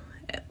from you.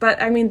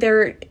 But I mean,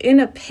 they're in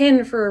a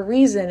pen for a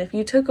reason. If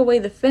you took away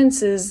the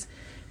fences,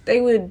 they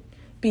would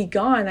be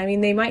gone. I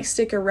mean, they might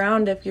stick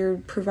around if you're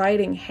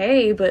providing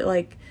hay, but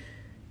like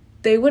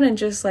they wouldn't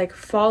just like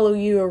follow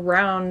you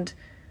around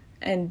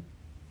and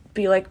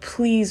be like,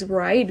 please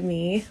ride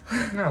me.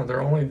 No,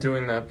 they're only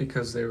doing that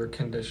because they were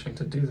conditioned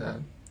to do that.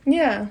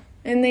 Yeah,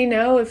 and they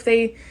know if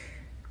they...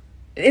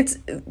 It's...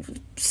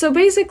 So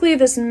basically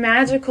this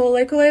magical,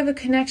 like, oh, I have a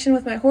connection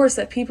with my horse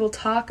that people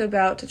talk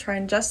about to try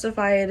and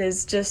justify it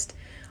is just...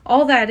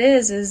 All that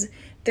is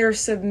they're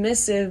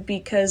submissive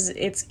because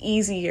it's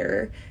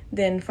easier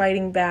than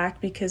fighting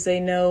back, because they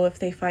know if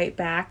they fight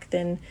back,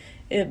 then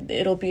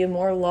it'll be a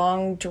more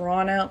long,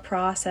 drawn-out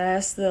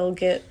process. They'll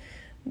get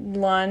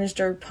lunged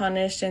or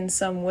punished in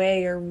some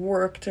way or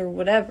worked or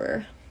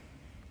whatever.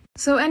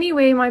 So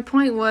anyway, my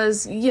point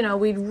was, you know,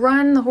 we'd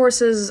run the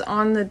horses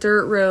on the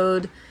dirt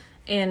road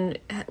and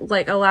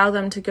like allow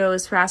them to go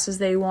as fast as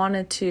they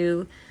wanted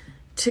to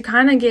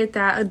kind of get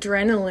that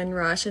adrenaline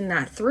rush and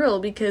that thrill,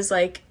 because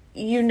like,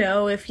 you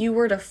know, if you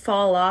were to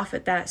fall off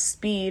at that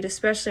speed,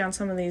 especially on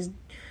some of these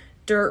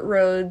dirt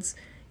roads,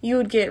 you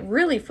would get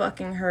really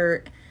fucking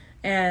hurt.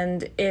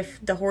 And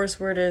if the horse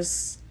were to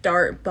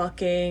start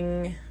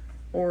bucking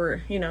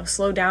or, you know,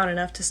 slow down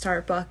enough to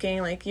start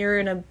bucking, like you're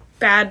in a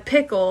bad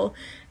pickle,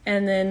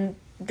 and then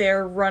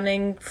they're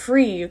running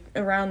free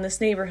around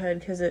this neighborhood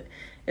because it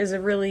is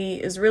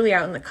really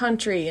out in the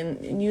country,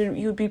 and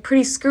you would be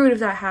pretty screwed if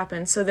that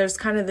happened. So there's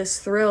kind of this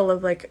thrill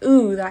of like,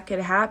 ooh, that could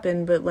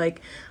happen, but like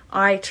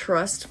I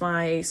trust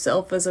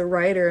myself as a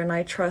rider and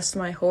I trust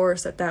my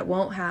horse that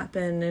won't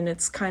happen, and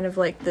it's kind of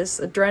like this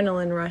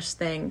adrenaline rush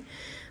thing.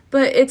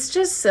 But it's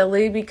just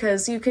silly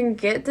because you can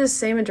get this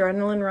same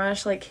adrenaline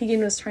rush. Like Keegan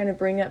was trying to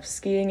bring up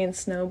skiing and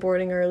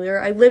snowboarding earlier.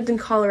 I lived in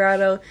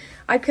Colorado.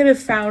 I could have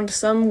found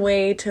some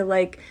way to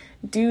like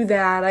do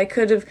that. I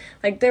could have,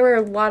 like, there were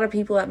a lot of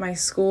people at my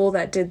school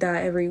that did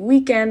that every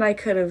weekend. I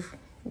could have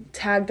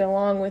tagged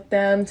along with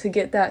them to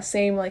get that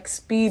same like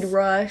speed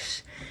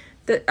rush.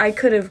 That I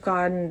could have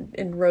gone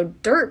and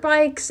rode dirt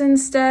bikes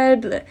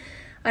instead.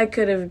 I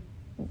could have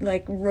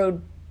like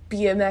rode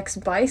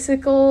BMX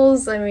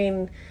bicycles. I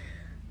mean,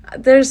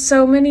 there's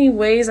so many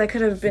ways. I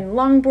could have been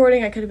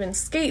longboarding, I could have been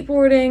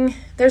skateboarding.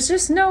 There's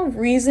just no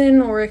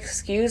reason or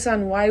excuse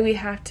on why we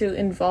have to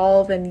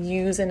involve and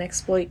use and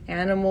exploit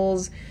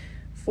animals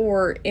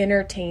for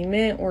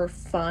entertainment or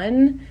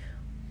fun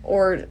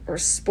or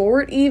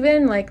sport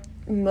even. Like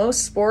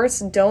most sports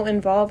don't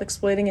involve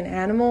exploiting an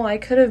animal. I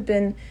could have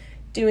been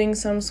doing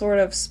some sort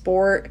of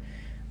sport,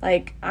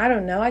 like, I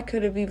don't know, I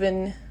could have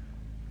even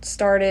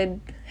started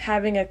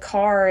having a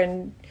car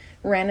and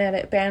ran it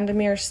at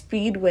Bandimere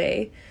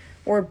Speedway,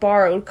 or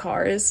borrowed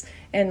cars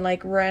and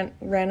like ran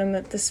them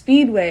at the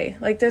Speedway.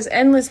 Like there's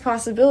endless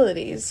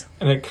possibilities.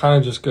 And it kind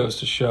of just goes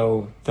to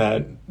show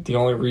that the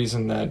only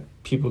reason that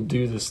people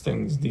do these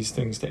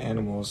things to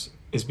animals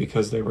is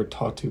because they were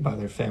taught to by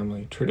their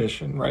family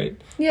tradition, right?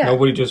 Yeah.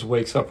 Nobody just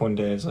wakes up one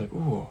day and is like,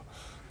 ooh,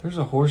 there's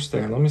a horse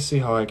there, let me see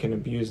how I can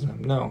abuse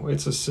them. No,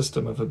 it's a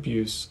system of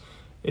abuse.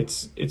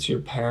 It's your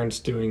parents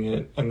doing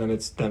it, and then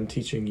it's them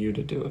teaching you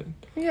to do it.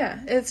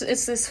 Yeah, it's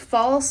this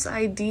false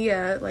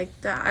idea, like,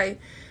 that I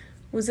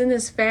was in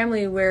this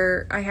family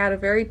where I had a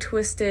very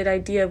twisted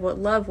idea of what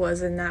love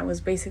was, and that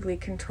was basically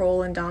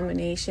control and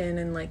domination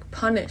and like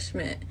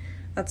punishment.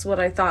 That's what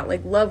I thought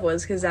like love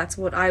was, because that's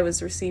what I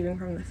was receiving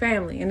from the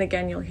family. And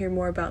again, you'll hear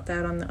more about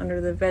that on the Under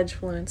the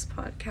Vegfluence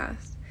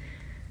podcast.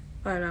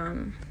 But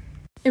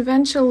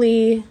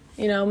eventually,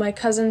 you know, my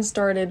cousin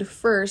started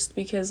first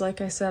because, like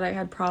I said, I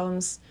had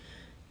problems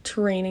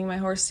training my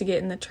horse to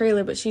get in the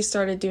trailer, but she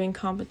started doing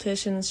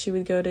competitions. She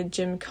would go to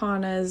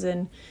gymkhanas,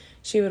 and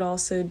she would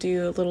also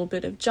do a little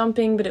bit of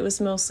jumping, but it was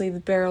mostly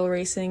the barrel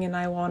racing, and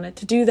I wanted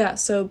to do that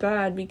so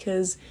bad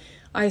because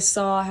I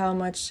saw how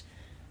much,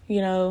 you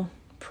know,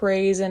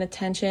 praise and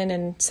attention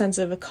and sense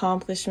of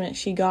accomplishment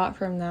she got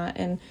from that.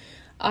 And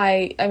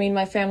I mean,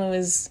 my family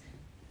was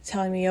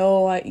telling me,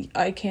 oh,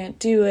 I can't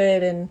do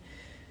it, and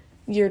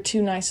you're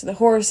too nice to the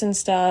horse and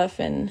stuff,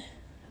 and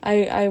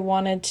I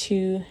wanted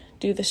to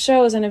do the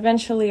shows, and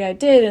eventually I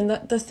did. And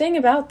the thing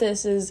about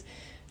this is,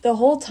 the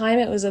whole time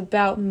it was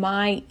about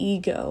my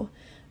ego,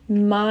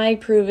 my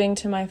proving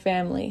to my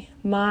family,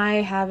 my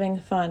having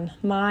fun,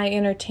 my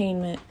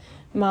entertainment,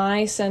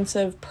 my sense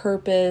of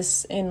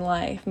purpose in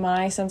life,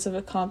 my sense of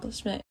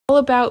accomplishment. All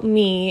about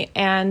me,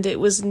 and it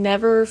was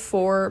never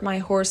for my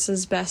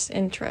horse's best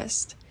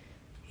interest.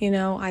 You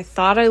know, I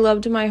thought I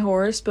loved my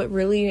horse, but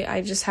really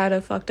I just had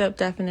a fucked up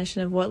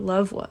definition of what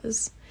love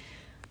was.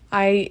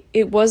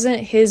 It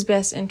wasn't his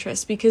best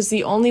interest, because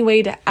the only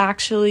way to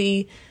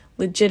actually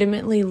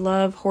legitimately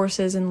love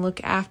horses and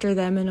look after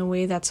them in a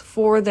way that's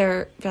for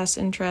their best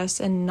interest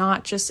and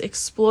not just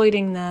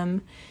exploiting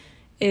them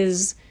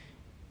is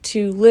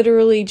to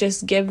literally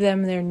just give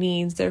them their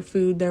needs, their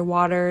food, their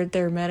water,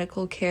 their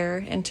medical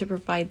care, and to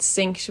provide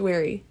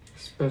sanctuary.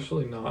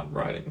 Especially not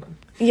riding them.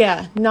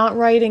 Yeah, not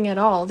riding at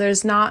all.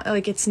 There's not,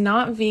 like, it's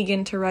not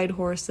vegan to ride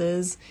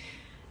horses.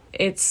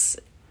 It's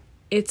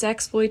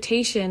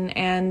exploitation,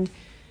 and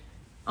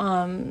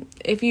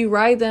if you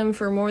ride them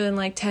for more than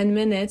like 10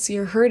 minutes,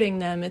 you're hurting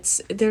them.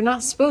 They're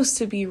not supposed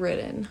to be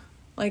ridden.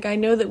 Like, I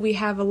know that we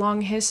have a long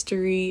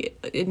history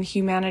in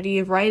humanity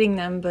of riding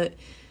them, but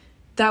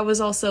that was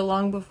also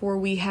long before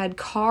we had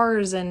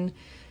cars and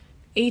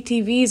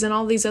ATVs and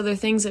all these other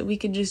things that we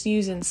could just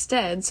use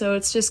instead. So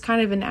it's just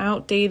kind of an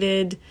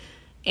outdated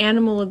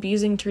animal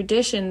abusing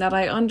tradition that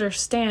I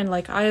understand.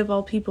 Like, I of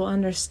all people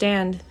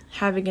understand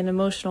having an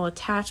emotional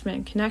attachment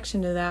and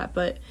connection to that,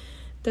 but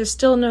there's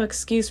still no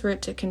excuse for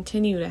it to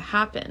continue to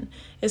happen.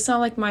 It's not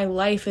like my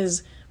life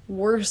is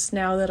worse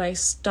now that I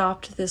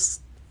stopped this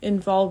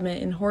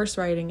involvement in horse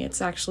riding.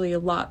 It's actually a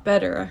lot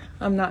better.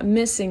 I'm not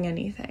missing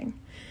anything.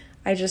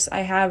 I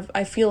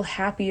feel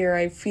happier.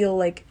 I feel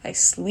like I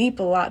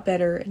sleep a lot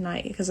better at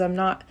night because I'm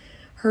not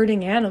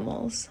hurting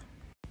animals.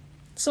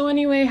 So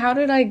anyway, how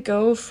did I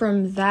go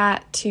from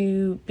that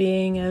to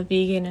being a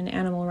vegan and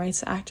animal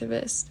rights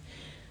activist?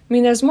 I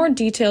mean, there's more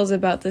details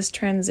about this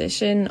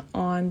transition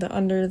on the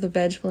Under the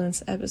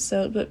Vegulence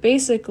episode, but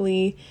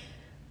basically,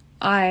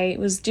 I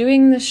was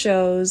doing the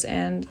shows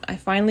and I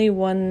finally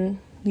won,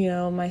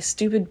 my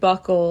stupid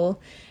buckle,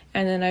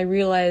 and then I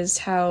realized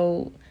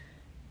how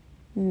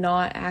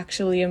not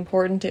actually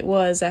important it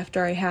was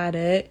after I had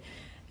it.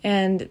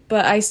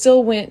 But I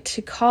still went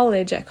to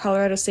college at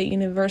Colorado State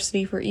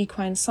University for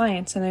equine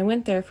science, and I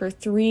went there for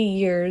 3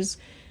 years,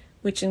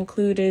 which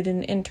included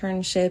an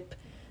internship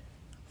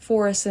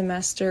for a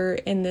semester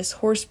in this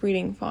horse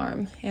breeding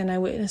farm, and I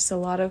witnessed a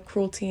lot of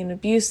cruelty and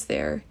abuse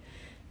there.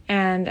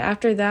 And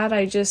after that,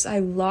 I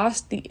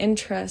lost the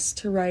interest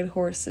to ride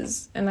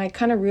horses, and I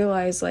kind of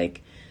realized,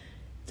 like,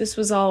 this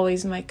was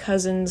always my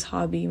cousin's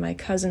hobby, my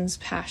cousin's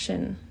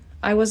passion.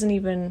 I wasn't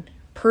even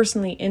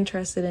personally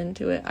interested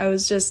into it. I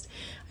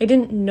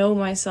didn't know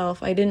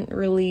myself. I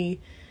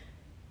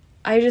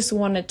just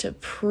wanted to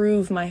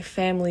prove my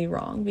family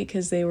wrong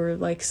because they were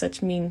like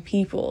such mean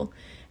people.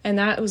 And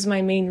that was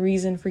my main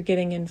reason for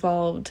getting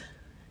involved.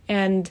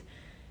 And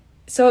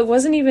so it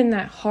wasn't even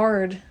that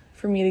hard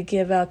for me to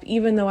give up,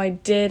 even though I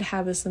did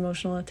have this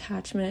emotional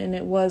attachment and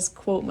it was,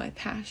 quote, my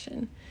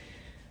passion.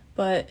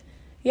 But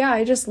yeah,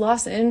 I just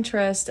lost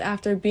interest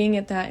after being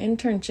at that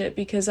internship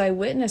because I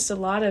witnessed a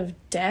lot of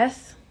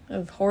death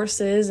of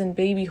horses and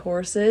baby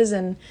horses,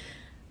 and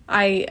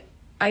I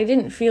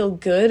didn't feel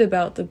good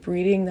about the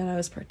breeding that I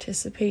was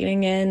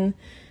participating in,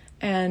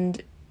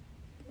 and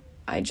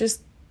I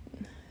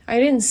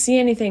didn't see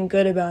anything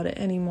good about it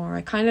anymore.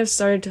 I kind of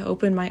started to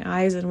open my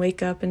eyes and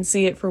wake up and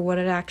see it for what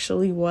it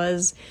actually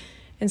was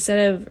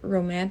instead of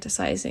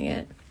romanticizing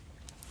it.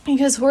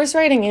 Because horse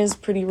riding is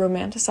pretty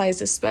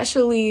romanticized,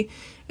 especially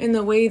in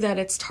the way that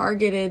it's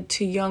targeted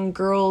to young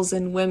girls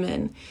and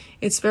women.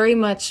 It's very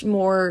much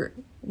more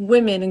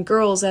women and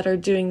girls that are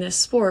doing this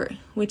sport,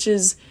 which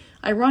is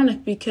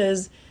ironic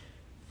because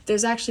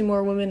there's actually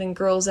more women and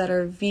girls that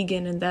are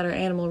vegan and that are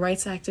animal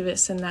rights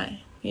activists, and that,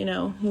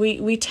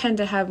 we tend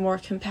to have more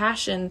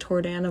compassion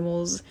toward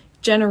animals,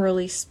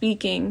 generally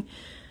speaking.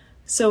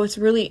 So it's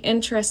really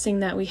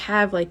interesting that we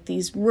have like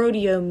these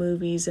rodeo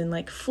movies and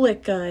like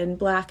Flicka and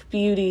Black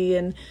Beauty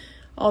and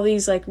all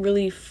these like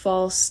really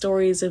false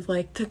stories of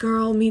like the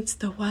girl meets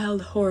the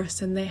wild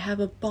horse and they have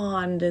a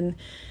bond, and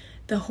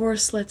the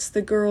horse lets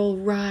the girl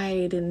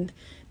ride and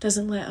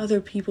doesn't let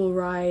other people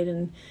ride,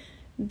 and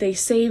they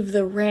save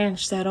the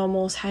ranch that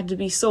almost had to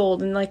be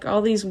sold, and like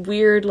all these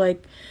weird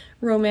like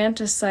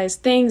romanticized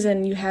things.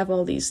 And you have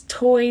all these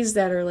toys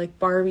that are like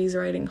Barbies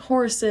riding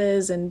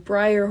horses and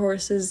Breyer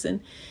horses,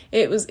 and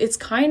it's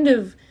kind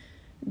of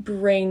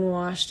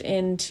brainwashed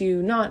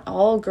into not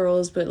all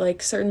girls, but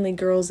like certainly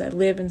girls that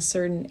live in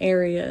certain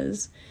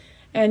areas.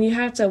 And you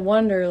have to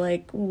wonder,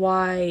 like,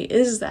 why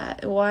is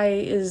that? Why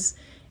is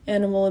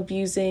animal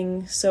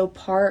abusing so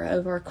part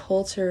of our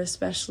culture,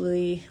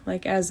 especially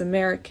like as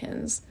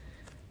Americans?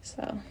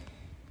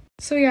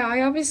 So yeah,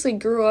 I obviously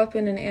grew up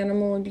in an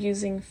animal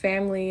abusing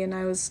family, and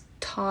I was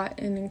taught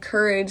and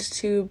encouraged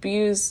to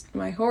abuse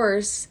my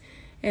horse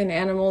and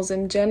animals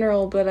in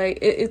general, but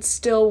it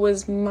still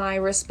was my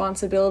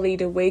responsibility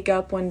to wake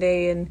up one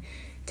day and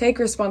take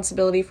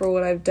responsibility for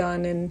what I've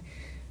done and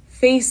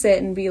face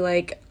it and be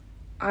like,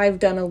 I've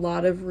done a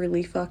lot of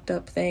really fucked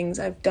up things.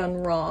 I've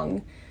done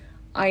wrong.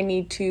 I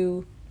need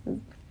to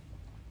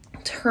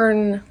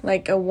turn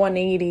like a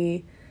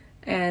 180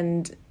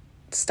 and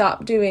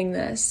stop doing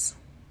this.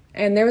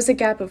 And there was a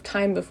gap of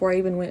time before I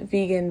even went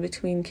vegan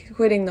between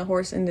quitting the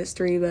horse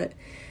industry, but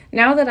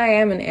now that I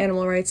am an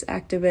animal rights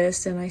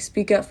activist and I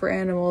speak up for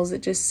animals,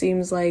 it just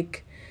seems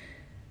like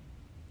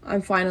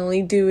I'm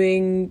finally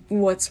doing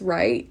what's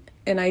right,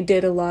 and I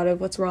did a lot of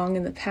what's wrong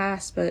in the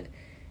past, but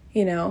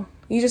you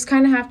just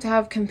kind of have to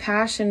have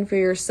compassion for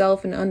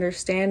yourself and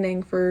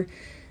understanding for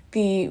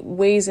the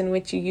ways in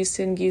which you used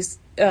to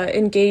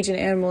engage in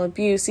animal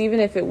abuse, even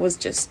if it was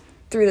just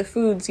through the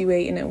foods you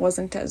ate and it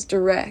wasn't as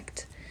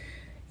direct.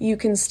 You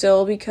can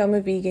still become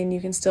a vegan, you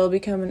can still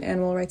become an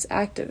animal rights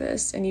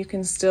activist, and you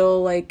can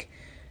still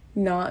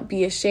not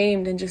be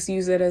ashamed and just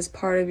use it as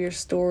part of your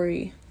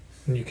story.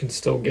 And you can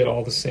still get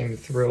all the same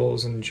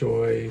thrills and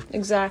joy.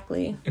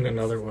 Exactly. In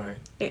another way.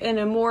 In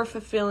a more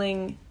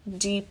fulfilling,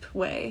 deep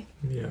way.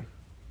 Yeah.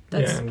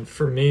 And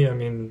for me,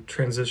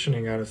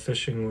 transitioning out of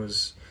fishing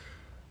was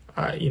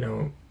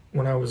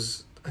when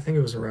I think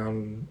it was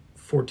around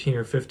 14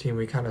 or 15,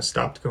 we kind of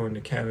stopped going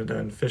to Canada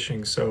and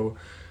fishing, so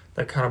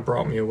that kind of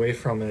brought me away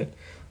from it.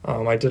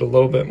 I did a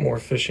little bit more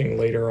fishing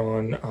later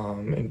on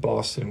in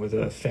Boston with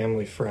a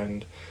family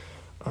friend.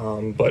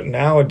 But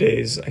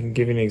nowadays, I can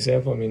give you an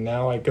example. I mean,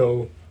 now I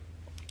go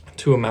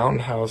to a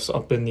mountain house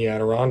up in the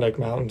Adirondack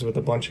Mountains with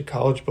a bunch of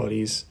college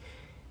buddies,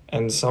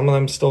 and some of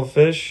them still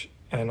fish,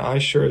 and I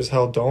sure as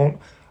hell don't.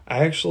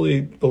 I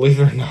actually, believe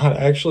it or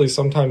not,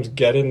 sometimes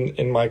get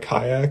in my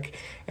kayak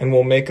and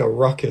will make a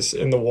ruckus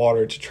in the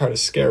water to try to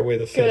scare away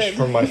the fish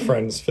from my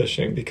friends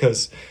fishing,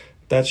 because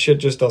that shit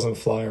just doesn't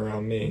fly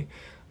around me.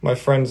 My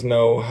friends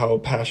know how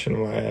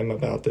passionate I am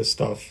about this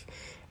stuff,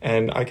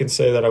 and I can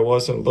say that I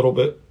was a little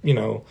bit,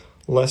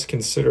 less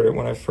considerate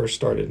when I first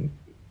started,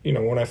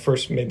 when I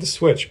first made the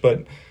switch,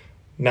 but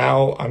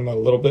now I'm a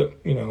little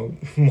bit,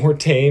 more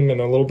tame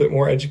and a little bit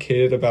more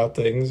educated about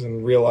things,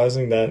 and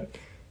realizing that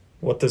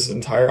what this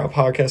entire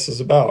podcast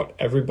is about,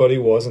 everybody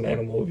was an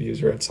animal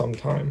abuser at some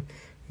time.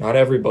 Not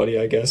everybody,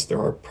 I guess.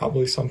 There are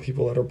probably some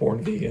people that are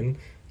born vegan.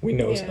 We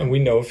know, and we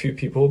know a few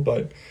people,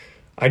 but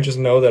I just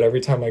know that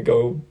every time I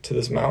go to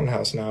this mountain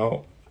house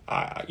now,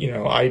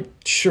 I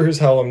sure as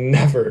hell am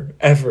never,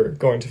 ever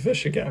going to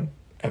fish again.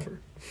 Ever.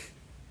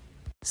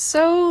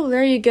 So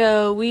there you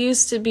go. We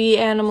used to be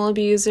animal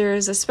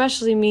abusers,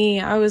 especially me.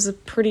 I was a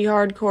pretty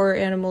hardcore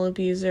animal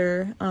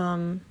abuser.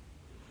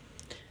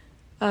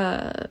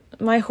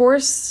 My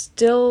horse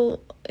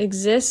still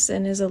exists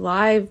and is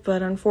alive,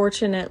 but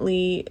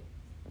unfortunately,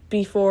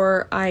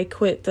 before I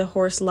quit the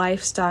horse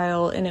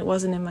lifestyle, and it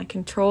wasn't in my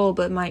control,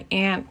 but my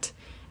aunt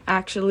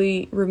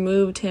actually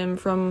removed him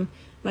from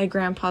my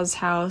grandpa's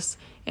house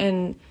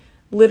and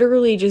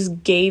literally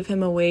just gave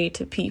him away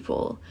to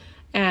people.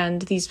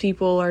 And these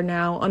people are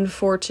now,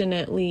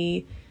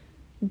 unfortunately,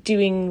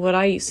 doing what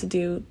I used to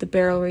do, the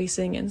barrel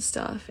racing and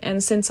stuff.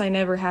 And since I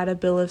never had a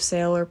bill of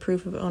sale or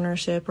proof of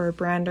ownership or a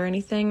brand or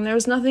anything, there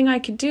was nothing I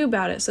could do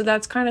about it. So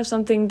that's kind of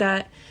something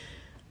that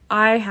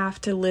I have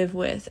to live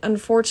with.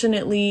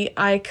 Unfortunately,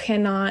 I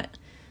cannot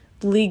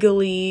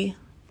legally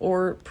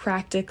or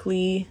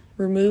practically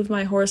remove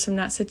my horse from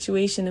that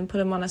situation and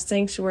put him on a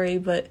sanctuary,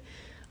 but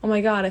oh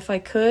my God, if I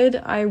could,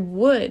 I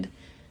would.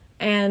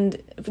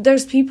 And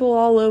there's people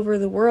all over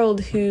the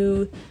world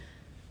who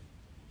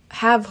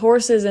have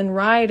horses and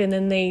ride, and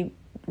then they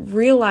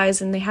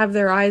realize and they have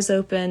their eyes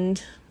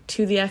opened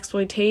to the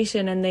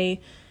exploitation, and they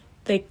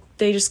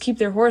just keep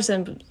their horse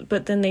in,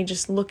 but then they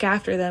just look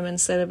after them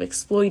instead of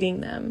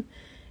exploiting them.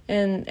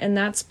 And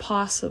that's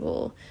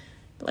possible.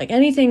 Like,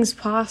 anything's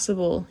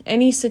possible.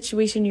 Any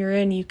situation you're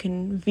in, you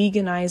can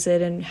veganize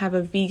it and have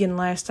a vegan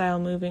lifestyle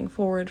moving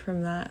forward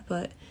from that.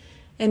 But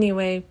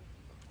anyway,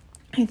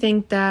 I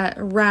think that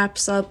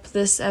wraps up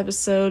this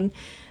episode.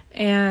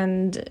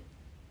 And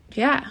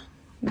yeah,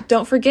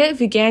 don't forget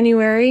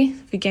Veganuary,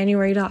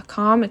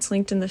 veganuary.com. It's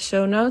linked in the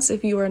show notes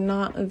if you are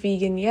not a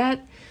vegan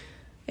yet.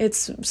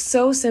 It's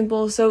so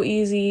simple, so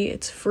easy,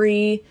 it's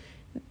free.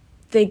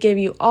 They give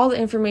you all the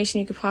information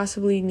you could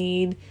possibly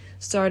need,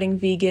 starting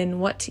vegan,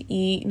 what to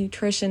eat,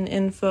 nutrition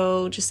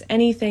info, just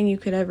anything you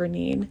could ever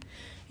need.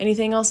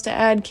 Anything else to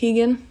add,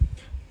 Keegan?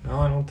 No,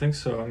 I don't think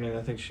so. I mean,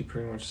 I think she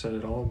pretty much said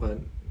it all, but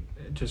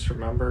just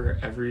remember,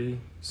 every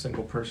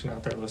single person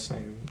out there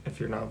listening, if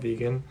you're not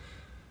vegan,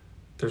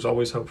 there's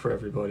always hope for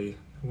everybody.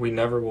 We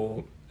never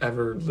will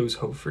ever lose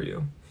hope for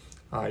you.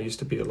 I used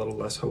to be a little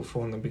less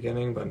hopeful in the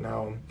beginning, but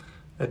now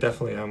I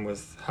definitely am,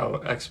 with how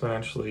the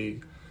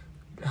exponential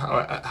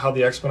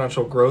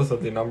growth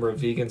of the number of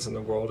vegans in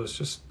the world is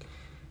just,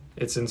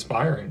 it's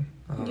inspiring.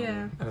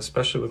 And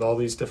especially with all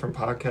these different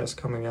podcasts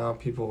coming out,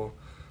 people,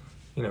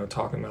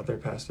 talking about their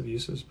past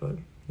abuses. But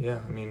yeah,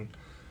 I mean,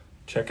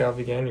 check out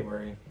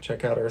Veganuary,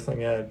 check out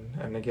Earthling Ed,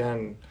 and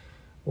again,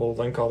 we'll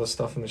link all this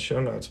stuff in the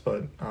show notes,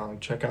 but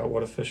check out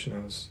What a Fish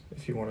Knows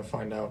if you want to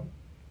find out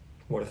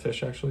what a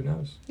fish actually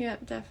knows. Yeah,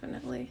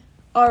 definitely.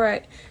 All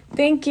right.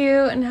 Thank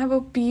you, and have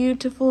a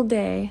beautiful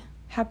day.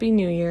 Happy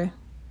New Year.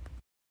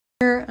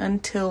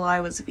 Until I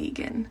was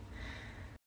vegan.